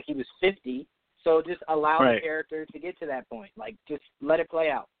looking like he was 50. So just allow the character to get to that point. Like, just let it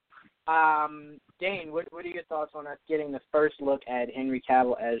play out. Dane, what are your thoughts on us getting the first look at Henry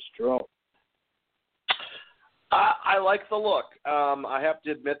Cavill as Geralt? I like the look. I have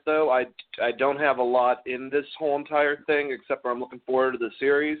to admit, though, I don't have a lot in this whole entire thing, except for I'm looking forward to the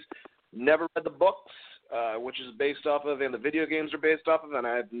series. Never read the books, which is based off of, and the video games are based off of, and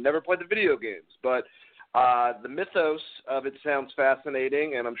I've never played the video games. But the mythos of it sounds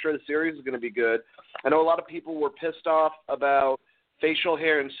fascinating, and I'm sure the series is going to be good. I know a lot of people were pissed off about facial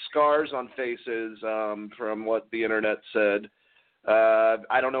hair and scars on faces from what the internet said.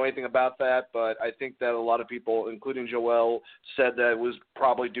 I don't know anything about that, but I think that a lot of people, including Joel, said that it was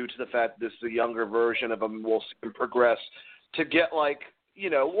probably due to the fact that this is a younger version of him. We'll see him progress to get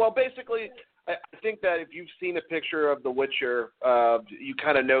basically, I think that if you've seen a picture of The Witcher, you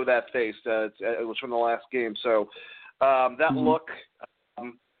kind of know that face. It was from the last game. So that look,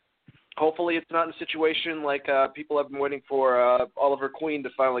 hopefully it's not in a situation like people have been waiting for Oliver Queen to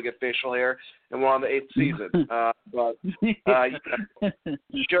finally get facial hair, and we're on the 8th season. But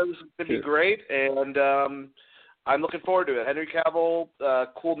sure, this is going to be great, and I'm looking forward to it. Henry Cavill,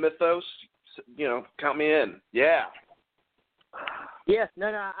 cool mythos, count me in. Yeah. Yes, no,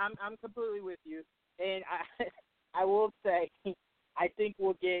 I'm completely with you, and I will say, I think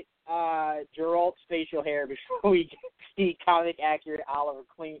we'll get Geralt's facial hair before we get the comic accurate Oliver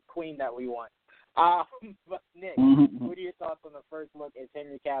Queen that we want. But Nick, what are your thoughts on the first look at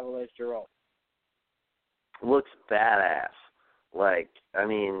Henry Cavill as Geralt? Looks badass.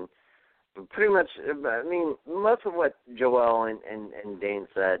 Pretty much. Most of what Joel and Dane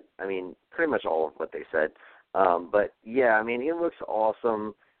said. Pretty much all of what they said. But yeah, he looks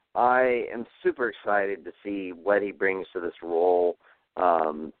awesome. I am super excited to see what he brings to this role.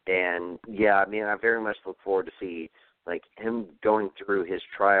 And yeah, I very much look forward to see him going through his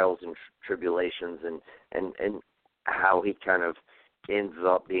trials and tribulations and how he kind of ends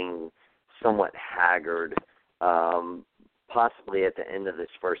up being somewhat haggard, possibly at the end of this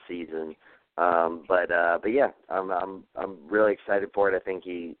first season. But yeah, I'm really excited for it. I think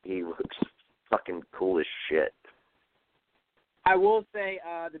he looks fucking cool as shit. I will say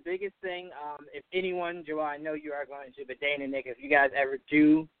the biggest thing, if anyone, Joel, I know you are going to, but Dane and Nick, if you guys ever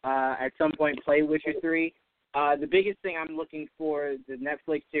do at some point play Witcher 3, the biggest thing I'm looking for the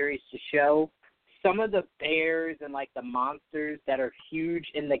Netflix series to show, some of the bears and the monsters that are huge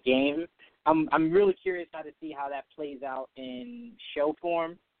in the game. I'm really curious to see how that plays out in show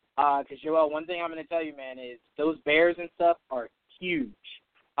form. Because Joel, one thing I'm going to tell you, man, is those bears and stuff are huge.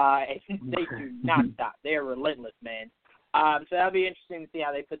 And they do not stop. They are relentless, man. So that'll be interesting to see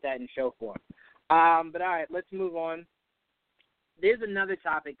how they put that in show form. But all right, let's move on. There's another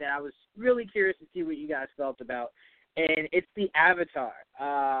topic that I was really curious to see what you guys felt about, and it's the Avatar.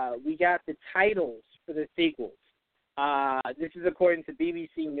 We got the titles for the sequels. This is according to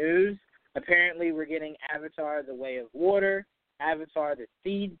BBC News. Apparently, we're getting Avatar: The Way of Water, Avatar: The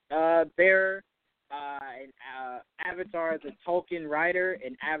Seed Bearer, and Avatar: The Tolkien Rider,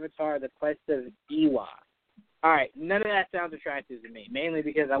 and Avatar: The Quest of Iwa. All right, none of that sounds attractive to me, mainly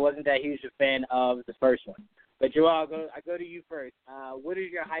because I wasn't that huge a fan of the first one. But Joel, I go to you first. What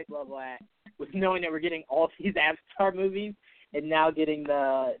is your hype level at with knowing that we're getting all these Avatar movies and now getting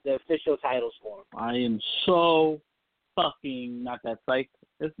the official titles for them? I am so fucking not that psyched.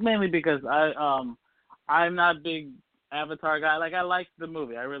 It's mainly because I'm not a big Avatar guy. I liked the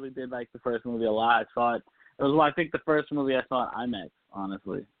movie. I really did like the first movie a lot. I saw it. It was, I think, the first movie I saw at IMAX,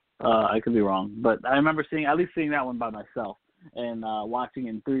 honestly. I could be wrong, but I remember seeing that one by myself and watching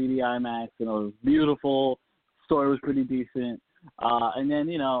in 3D IMAX, and it was beautiful. Story was pretty decent, and then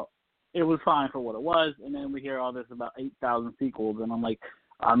it was fine for what it was. And then we hear all this about 8,000 sequels, and I'm like,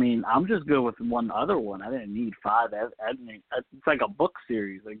 I'm just good with one other one. I didn't need 5. It's like a book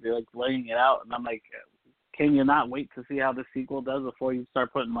series. They're laying it out, and I'm like, can you not wait to see how the sequel does before you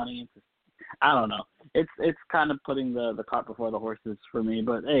start putting money into? I don't know. It's kind of putting the cart before the horses for me.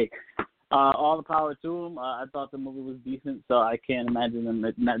 But hey, all the power to him. I thought the movie was decent, so I can't imagine them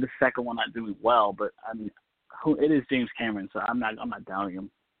the second one not doing well. But it is James Cameron, so I'm not doubting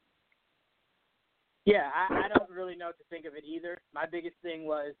him. Yeah, I don't really know what to think of it either. My biggest thing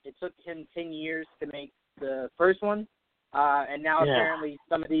was it took him 10 years to make the first one, and now apparently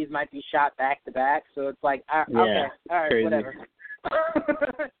some of these might be shot back to back. So it's like, okay, all right, crazy. Whatever.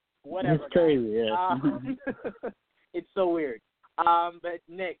 Whatever. It's crazy, yeah. It's so weird. But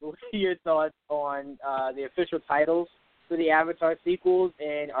Nick, what are your thoughts on the official titles for the Avatar sequels,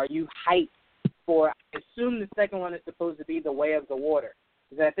 and are you hyped for? I assume the second one is supposed to be The Way of the Water,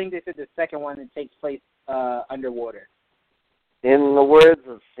 because I think they said the second one that takes place underwater. In the words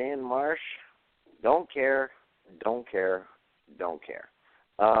of Stan Marsh, don't care, don't care, don't care.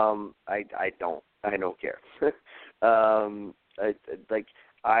 I don't care.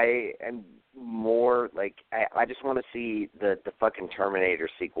 I am more like I just want to see the fucking Terminator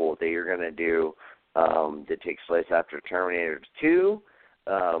sequel that you're gonna do that takes place after Terminator 2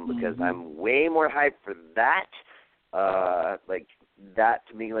 because I'm way more hyped for that. Like that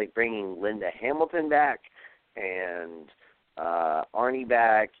to me, like bringing Linda Hamilton back and Arnie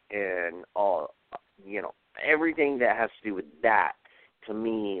back and all, you know, everything that has to do with that. To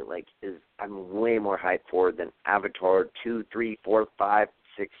me, like, I'm way more hyped for than Avatar 2, 3, 4, 5,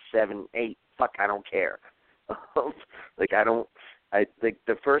 6, 7, 8. Fuck, I don't care. Like, I think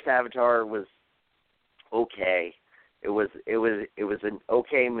the first Avatar was okay. It was an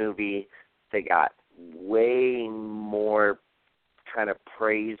okay movie. They got way more kind of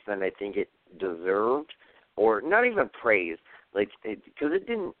praise than I think it deserved, or not even praise. Like, because it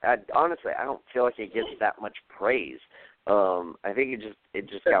didn't. Honestly, I don't feel like it gets that much praise. I think it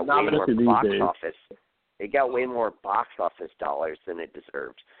just got way more box office. It got way more box office dollars than it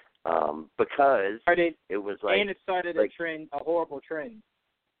deserved. Because it was like, and it started a trend, a horrible trend.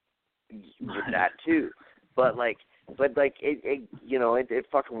 With that too, but it you know it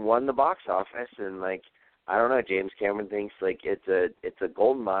fucking won the box office, and like I don't know, James Cameron thinks like it's a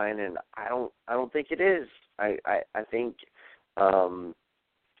gold mine, and I don't think it is. I think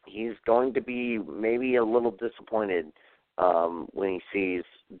he's going to be maybe a little disappointed when he sees,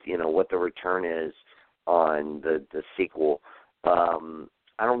 you know, what the return is on the sequel.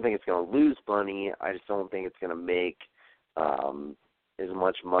 I don't think it's going to lose money. I just don't think it's going to make as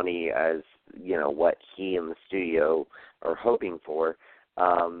much money as, you know, what he and the studio are hoping for.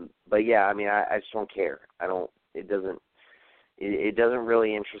 But yeah, I mean, I just don't care. It doesn't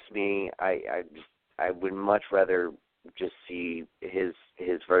really interest me. I would much rather just see his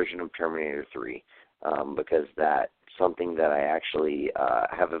version of Terminator 3 because that's something that I actually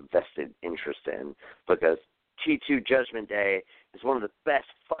have a vested interest in, because T2 Judgment Day is one of the best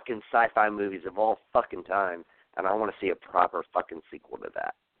fucking sci-fi movies of all fucking time, and I want to see a proper fucking sequel to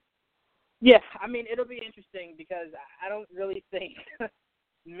that. Yeah, I mean, it'll be interesting because I don't really think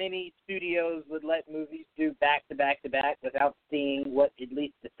many studios would let movies do back-to-back-to-back without seeing what at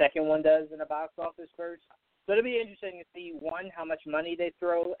least the second one does in the box office first. So it'll be interesting to see, one, how much money they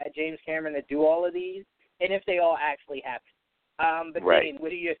throw at James Cameron to do all of these, and if they all actually happen. But right. Dane,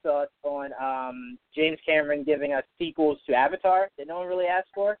 what are your thoughts on James Cameron giving us sequels to Avatar that no one really asked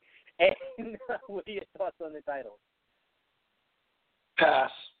for? And what are your thoughts on the title?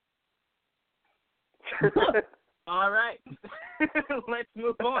 Pass. All right. Let's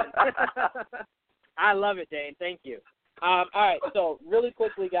move on. I love it, Dane. Thank you. All right, so really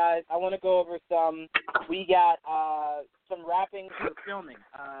quickly, guys, I want to go over we got some wrapping for filming.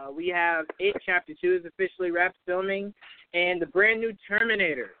 We have It Chapter 2 is officially wrapped filming, and the brand new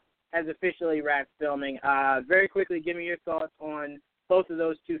Terminator has officially wrapped filming. Very quickly, give me your thoughts on both of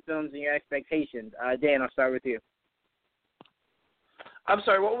those two films and your expectations. Dan, I'll start with you. I'm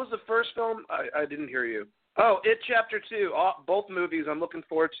sorry, what was the first film? I didn't hear you. Oh, It Chapter 2. Both movies I'm looking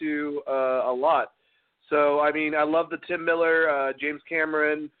forward to a lot. So, I mean, I love the Tim Miller, James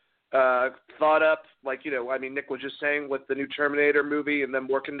Cameron thought up, like, you know, I mean, Nick was just saying with the new Terminator movie and them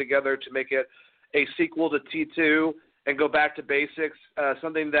working together to make it a sequel to T2 and go back to basics,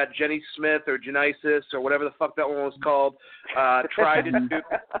 something that Jenny Smith or Genesis or whatever the fuck that one was called tried to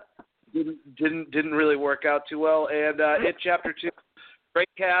do, didn't really work out too well. And It Chapter 2, great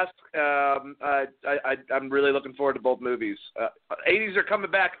cast. I'm really looking forward to both movies. 80s are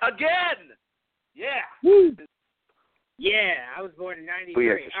coming back again. Yeah. Woo. Yeah, I was born in 93.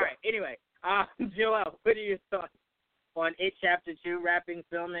 Sure. All right, anyway, Joel, what are your thoughts on It Chapter 2 wrapping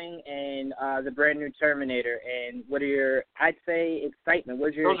filming and the brand new Terminator? And what are your, I'd say, excitement?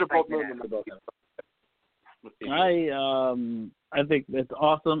 What's your Those are both excitement movies. for both of them? I think it's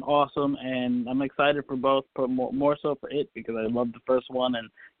awesome, and I'm excited for both, but more so for It because I love the first one and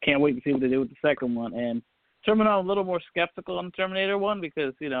can't wait to see what they do with the second one. And I'm a little more skeptical on the Terminator one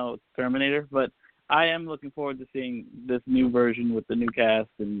because, you know, it's Terminator, but I am looking forward to seeing this new version with the new cast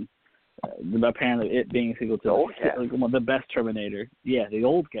and apparently it being a sequel to the best Terminator. Yeah, the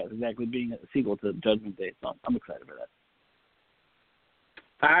old cast, exactly, being a sequel to Judgment Day. So I'm excited for that.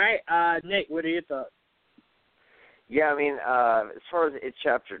 All right, Nick, what are your thoughts? Yeah, I mean, as far as It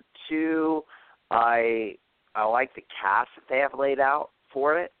Chapter 2, I like the cast that they have laid out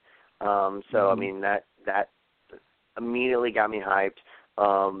for it. I mean, that immediately got me hyped.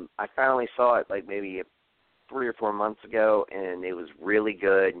 I finally saw it like maybe 3 or 4 months ago, and it was really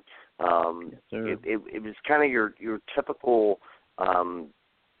good. It was kind of your typical.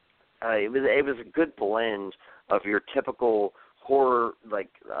 It was a good blend of your typical horror, like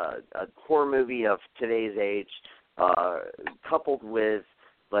a horror movie of today's age, coupled with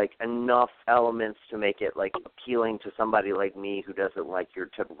like enough elements to make it like appealing to somebody like me who doesn't like your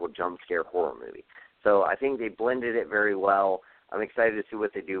typical jump scare horror movie. So I think they blended it very well. I'm excited to see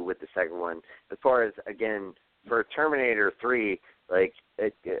what they do with the second one. As far as, again, for Terminator 3, like,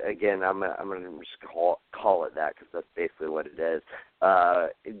 again, I'm gonna just call it that because that's basically what it is.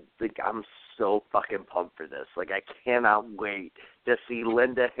 Like, I'm so fucking pumped for this. Like, I cannot wait to see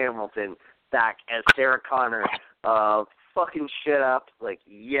Linda Hamilton back as Sarah Connor. Fucking shit up. Like,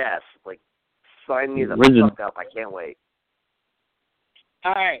 yes. Like, sign me the fuck up. I can't wait.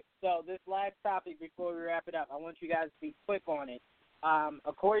 All right, so this last topic before we wrap it up, I want you guys to be quick on it.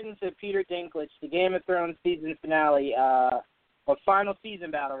 According to Peter Dinklage, the Game of Thrones season finale, or final season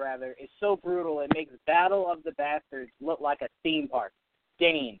battle, rather, is so brutal it makes Battle of the Bastards look like a theme park.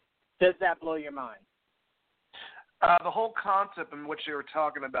 Dane, does that blow your mind? The whole concept in which they were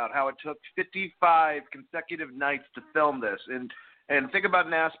talking about, how it took 55 consecutive nights to film this. And think about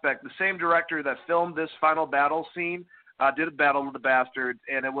an aspect. The same director that filmed this final battle scene did a Battle of the Bastards,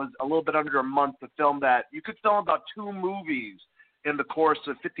 and it was a little bit under a month to film that. You could film about 2 movies in the course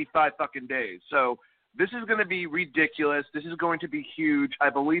of 55 fucking days. So this is going to be ridiculous. This is going to be huge.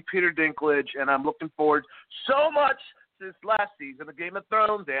 I believe Peter Dinklage, and I'm looking forward so much to this last season of Game of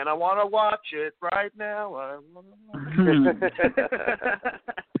Thrones, and I want to watch it right now.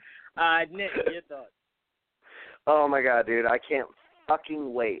 Nick, your thoughts? Oh, my God, dude. I can't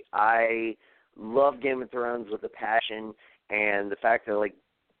fucking wait. I love Game of Thrones with a passion, and the fact that, like,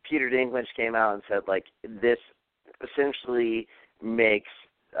 Peter Dinklage came out and said, like, this essentially makes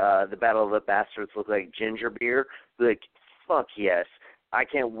the Battle of the Bastards look like ginger beer. Like, fuck yes. I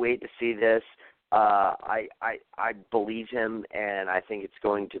can't wait to see this. I believe him, and I think it's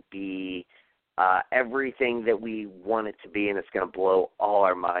going to be everything that we want it to be, and it's going to blow all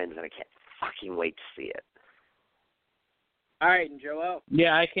our minds, and I can't fucking wait to see it. All right, and Joel?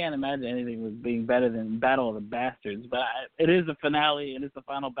 Yeah, I can't imagine anything was being better than Battle of the Bastards, but it is the finale, and it's the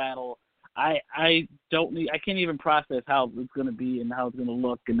final battle. I can't even process how it's going to be and how it's going to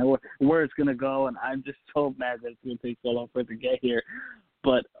look and where it's going to go, and I'm just so mad that it's going to take so long for it to get here.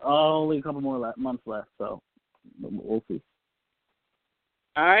 But only a couple more months left, so we'll see.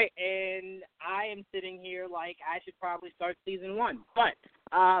 All right, and I am sitting here like I should probably start season 1, but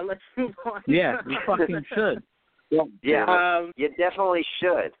let's move on. Yeah, you fucking should. Yeah, you definitely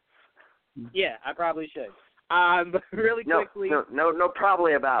should. Yeah, I probably should. But really quickly. No,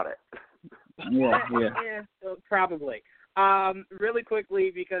 probably about it. Yeah, probably. Really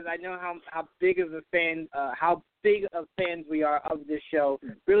quickly, because I know how big of fans we are of this show.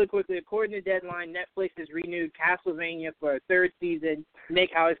 Really quickly, according to Deadline, Netflix has renewed Castlevania for a 3rd season. Nick,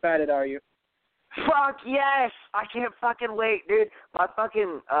 how excited are you? Fuck yes! I can't fucking wait, dude. My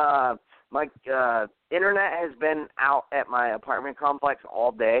fucking my internet has been out at my apartment complex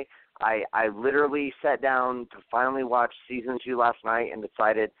all day. I literally sat down to finally watch season 2 last night and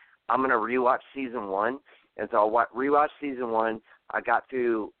decided I'm going to rewatch season 1. And so I rewatched season 1. I got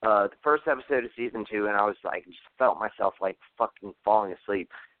through the first episode of season 2, and I was like, just felt myself like fucking falling asleep.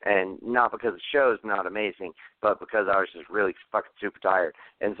 And not because the show is not amazing, but because I was just really fucking super tired.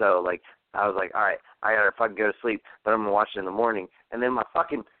 And so, like, I was like, all right, I got to fucking go to sleep, but I'm going to watch it in the morning. And then my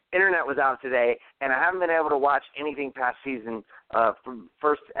fucking internet was out today, and I haven't been able to watch anything past from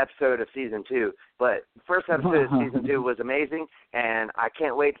first episode of season 2. But first episode of season 2 was amazing, and I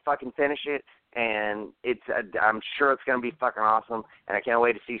can't wait to fucking finish it. And I'm sure it's going to be fucking awesome, and I can't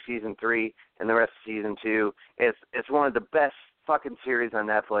wait to see season 3 and the rest of season 2. It's one of the best fucking series on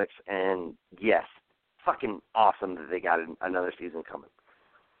Netflix, and yes, fucking awesome that they got another season coming.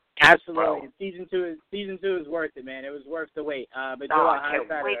 Absolutely. Season two is worth it, man. It was worth the wait. But Joel, I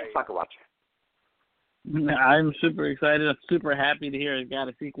can't wait to fucking watch it. I'm super excited. I'm super happy to hear it got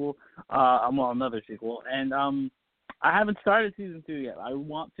a sequel. Another sequel. And I haven't started season 2 yet. I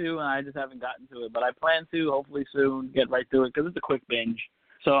want to, and I just haven't gotten to it. But I plan to, hopefully soon, get right through it because it's a quick binge.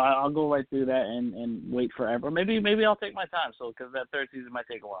 So I'll go right through that and wait forever. Maybe I'll take my time. So because that 3rd season might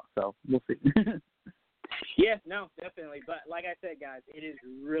take a while. So we'll see. Yeah, no, definitely. But like I said, guys, it is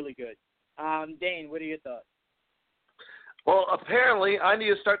really good. Dane, what are your thoughts? Well, apparently, I need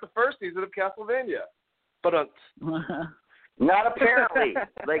to start the 1st season of Castlevania. But not apparently,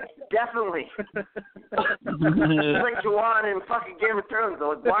 like definitely. It's like Juwan and fucking Game of Thrones. So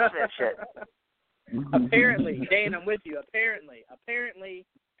like, watch that shit. Apparently, Dane, I'm with you. Apparently,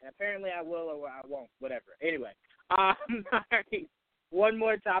 I will or I won't. Whatever. Anyway, all right. One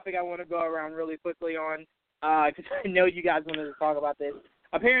more topic I want to go around really quickly on, because I know you guys wanted to talk about this.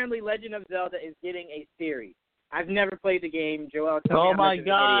 Apparently, Legend of Zelda is getting a series. I've never played the game. Joel, tell me oh how my much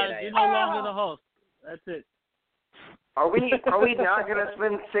God, of an idiot I am. you're no longer the host. That's it. Are we not going to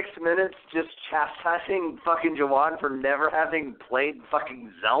spend 6 minutes just chastising fucking Jawan for never having played fucking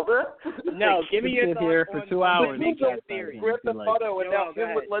Zelda? No, give me your Sit thoughts here for on 2 hours. Big Theory. Grand Theft Auto and now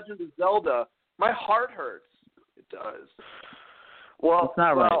him with Legend of Zelda. My heart hurts. It does. Well,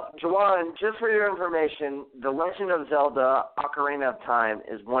 That's not right. Jawan, just for your information, The Legend of Zelda Ocarina of Time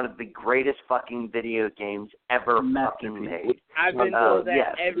is one of the greatest fucking video games ever fucking made. I've been told that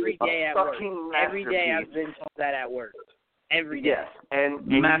yes, every day at work. fucking Every day I've masterpiece. been told that at work. Every day. Yes,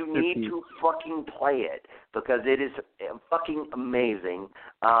 and you Masterpiece. need to fucking play it because it is fucking amazing.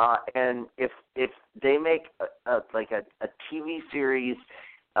 And if they make a TV series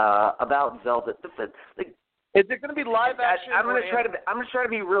about Zelda, like, Is it going to be live action? I'm gonna try to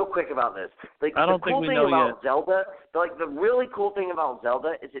be real quick about this. Like, I don't the cool think we thing know about yet. Zelda, the really cool thing about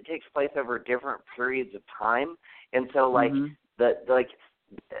Zelda is it takes place over different periods of time, and so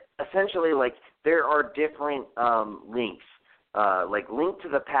essentially there are different links. Like Link to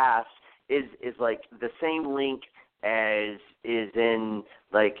the Past is like the same Link as is in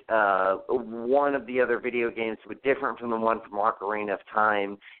one of the other video games, but different from the one from Ocarina of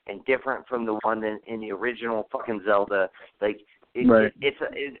Time and different from the one in the original fucking Zelda. It's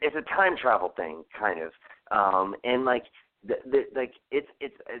a time travel thing, kind of, and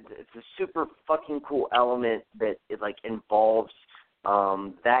it's a super fucking cool element that it involves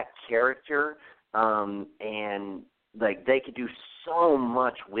that character, and they could do so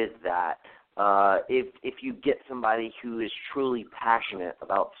much with that. If you get somebody who is truly passionate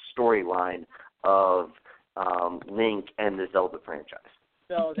about the storyline of Link and the Zelda franchise.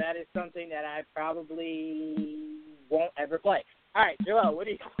 So that is something that I probably won't ever play. All right, Joel, what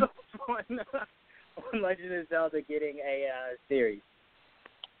are your thoughts on Legend of Zelda getting a series?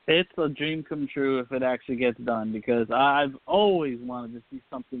 It's a dream come true if it actually gets done, because I've always wanted to see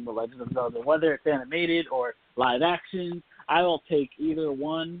something with Legend of Zelda, whether it's animated or live action. I will take either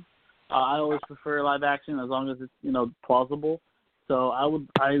one. I always prefer live action as long as it's plausible. So I would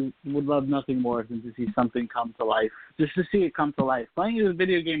love nothing more than to see something come to life. Just to see it come to life. Playing a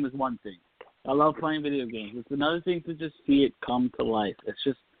video game is one thing. I love playing video games. It's another thing to just see it come to life.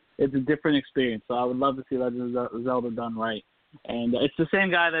 It's a different experience. So I would love to see Legend of Zelda done right. And it's the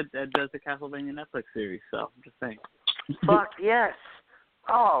same guy that does the Castlevania Netflix series. So I'm just saying. Fuck yes.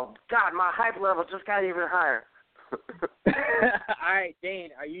 Oh God, my hype level just got even higher. All right, Dane,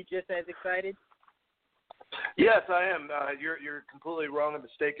 are you just as excited? Yes, I am. You're completely wrong and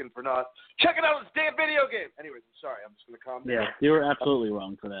mistaken for not checking out this damn video game. Anyways, I'm sorry. I'm just going to calm down. Yeah, you were absolutely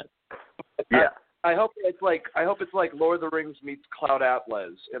wrong for that. Yeah. I hope it's like Lord of the Rings meets Cloud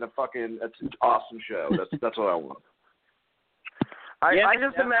Atlas in it's an awesome show. That's what I want. I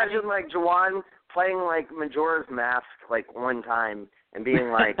just imagine Jawan playing Majora's Mask one time and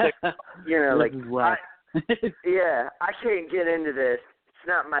being yeah, I can't get into this. It's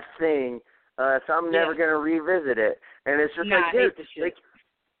not my thing. So I'm never gonna revisit it. And it's just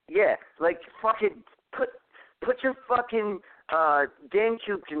fucking put your fucking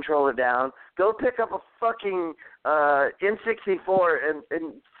GameCube controller down. Go pick up a fucking N64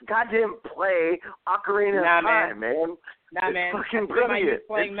 and goddamn play Ocarina of Time, man. Nah, man. Fucking brilliant.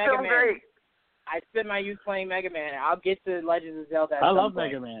 Playing Mega Man. Great. I spent my youth playing Mega Man. I'll get to Legends of Zelda. I love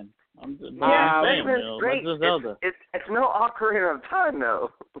Mega Man. Mega Man's great. It's no Ocarina of Time,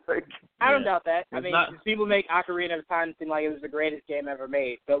 though. I don't doubt that. I mean, people make Ocarina of Time seem like it was the greatest game ever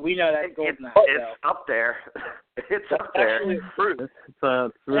made, but we know that's gold now. It's up there. It's up there.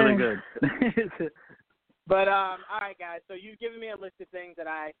 It's really good. But, all right, guys, so you've given me a list of things that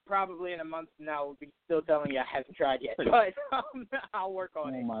I probably in a month from now will be still telling you I haven't tried yet, but I'll work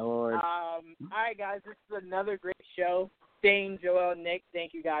on it. Oh, my Lord. All right, guys, this is another great show. Dane, Joel, Nick,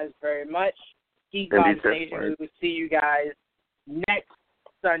 thank you guys very much. Geek Conversation. We will see you guys next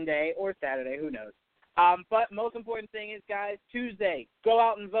Sunday or Saturday, who knows. But most important thing is, guys, Tuesday, go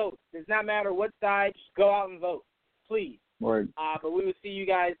out and vote. Does not matter what side, just go out and vote, please. Word. But we will see you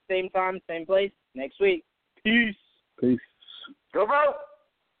guys same time, same place next week. Peace. Peace. Go vote.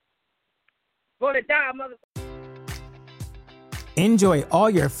 Vote it down, mother. Enjoy all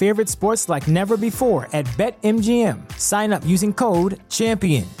your favorite sports like never before at BetMGM. Sign up using code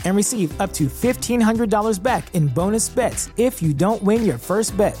CHAMPION and receive up to $1,500 back in bonus bets if you don't win your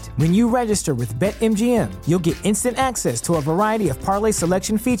first bet. When you register with BetMGM, you'll get instant access to a variety of parlay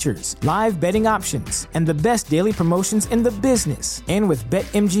selection features, live betting options, and the best daily promotions in the business. And with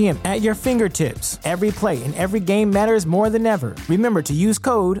BetMGM at your fingertips, every play and every game matters more than ever. Remember to use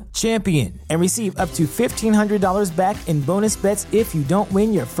code CHAMPION and receive up to $1,500 back in bonus bets if you don't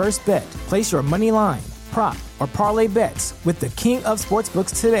win your first bet. Place your money line, prop, or parlay bets with the king of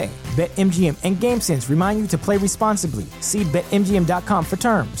sportsbooks today. BetMGM and GameSense remind you to play responsibly. See BetMGM.com for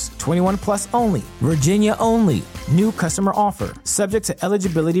terms. 21 plus only. Virginia only. New customer offer. Subject to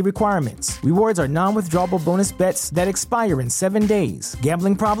eligibility requirements. Rewards are non-withdrawable bonus bets that expire in 7 days.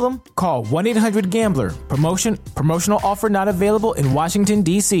 Gambling problem? Call 1-800-GAMBLER. Promotional offer not available in Washington,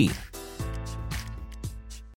 D.C.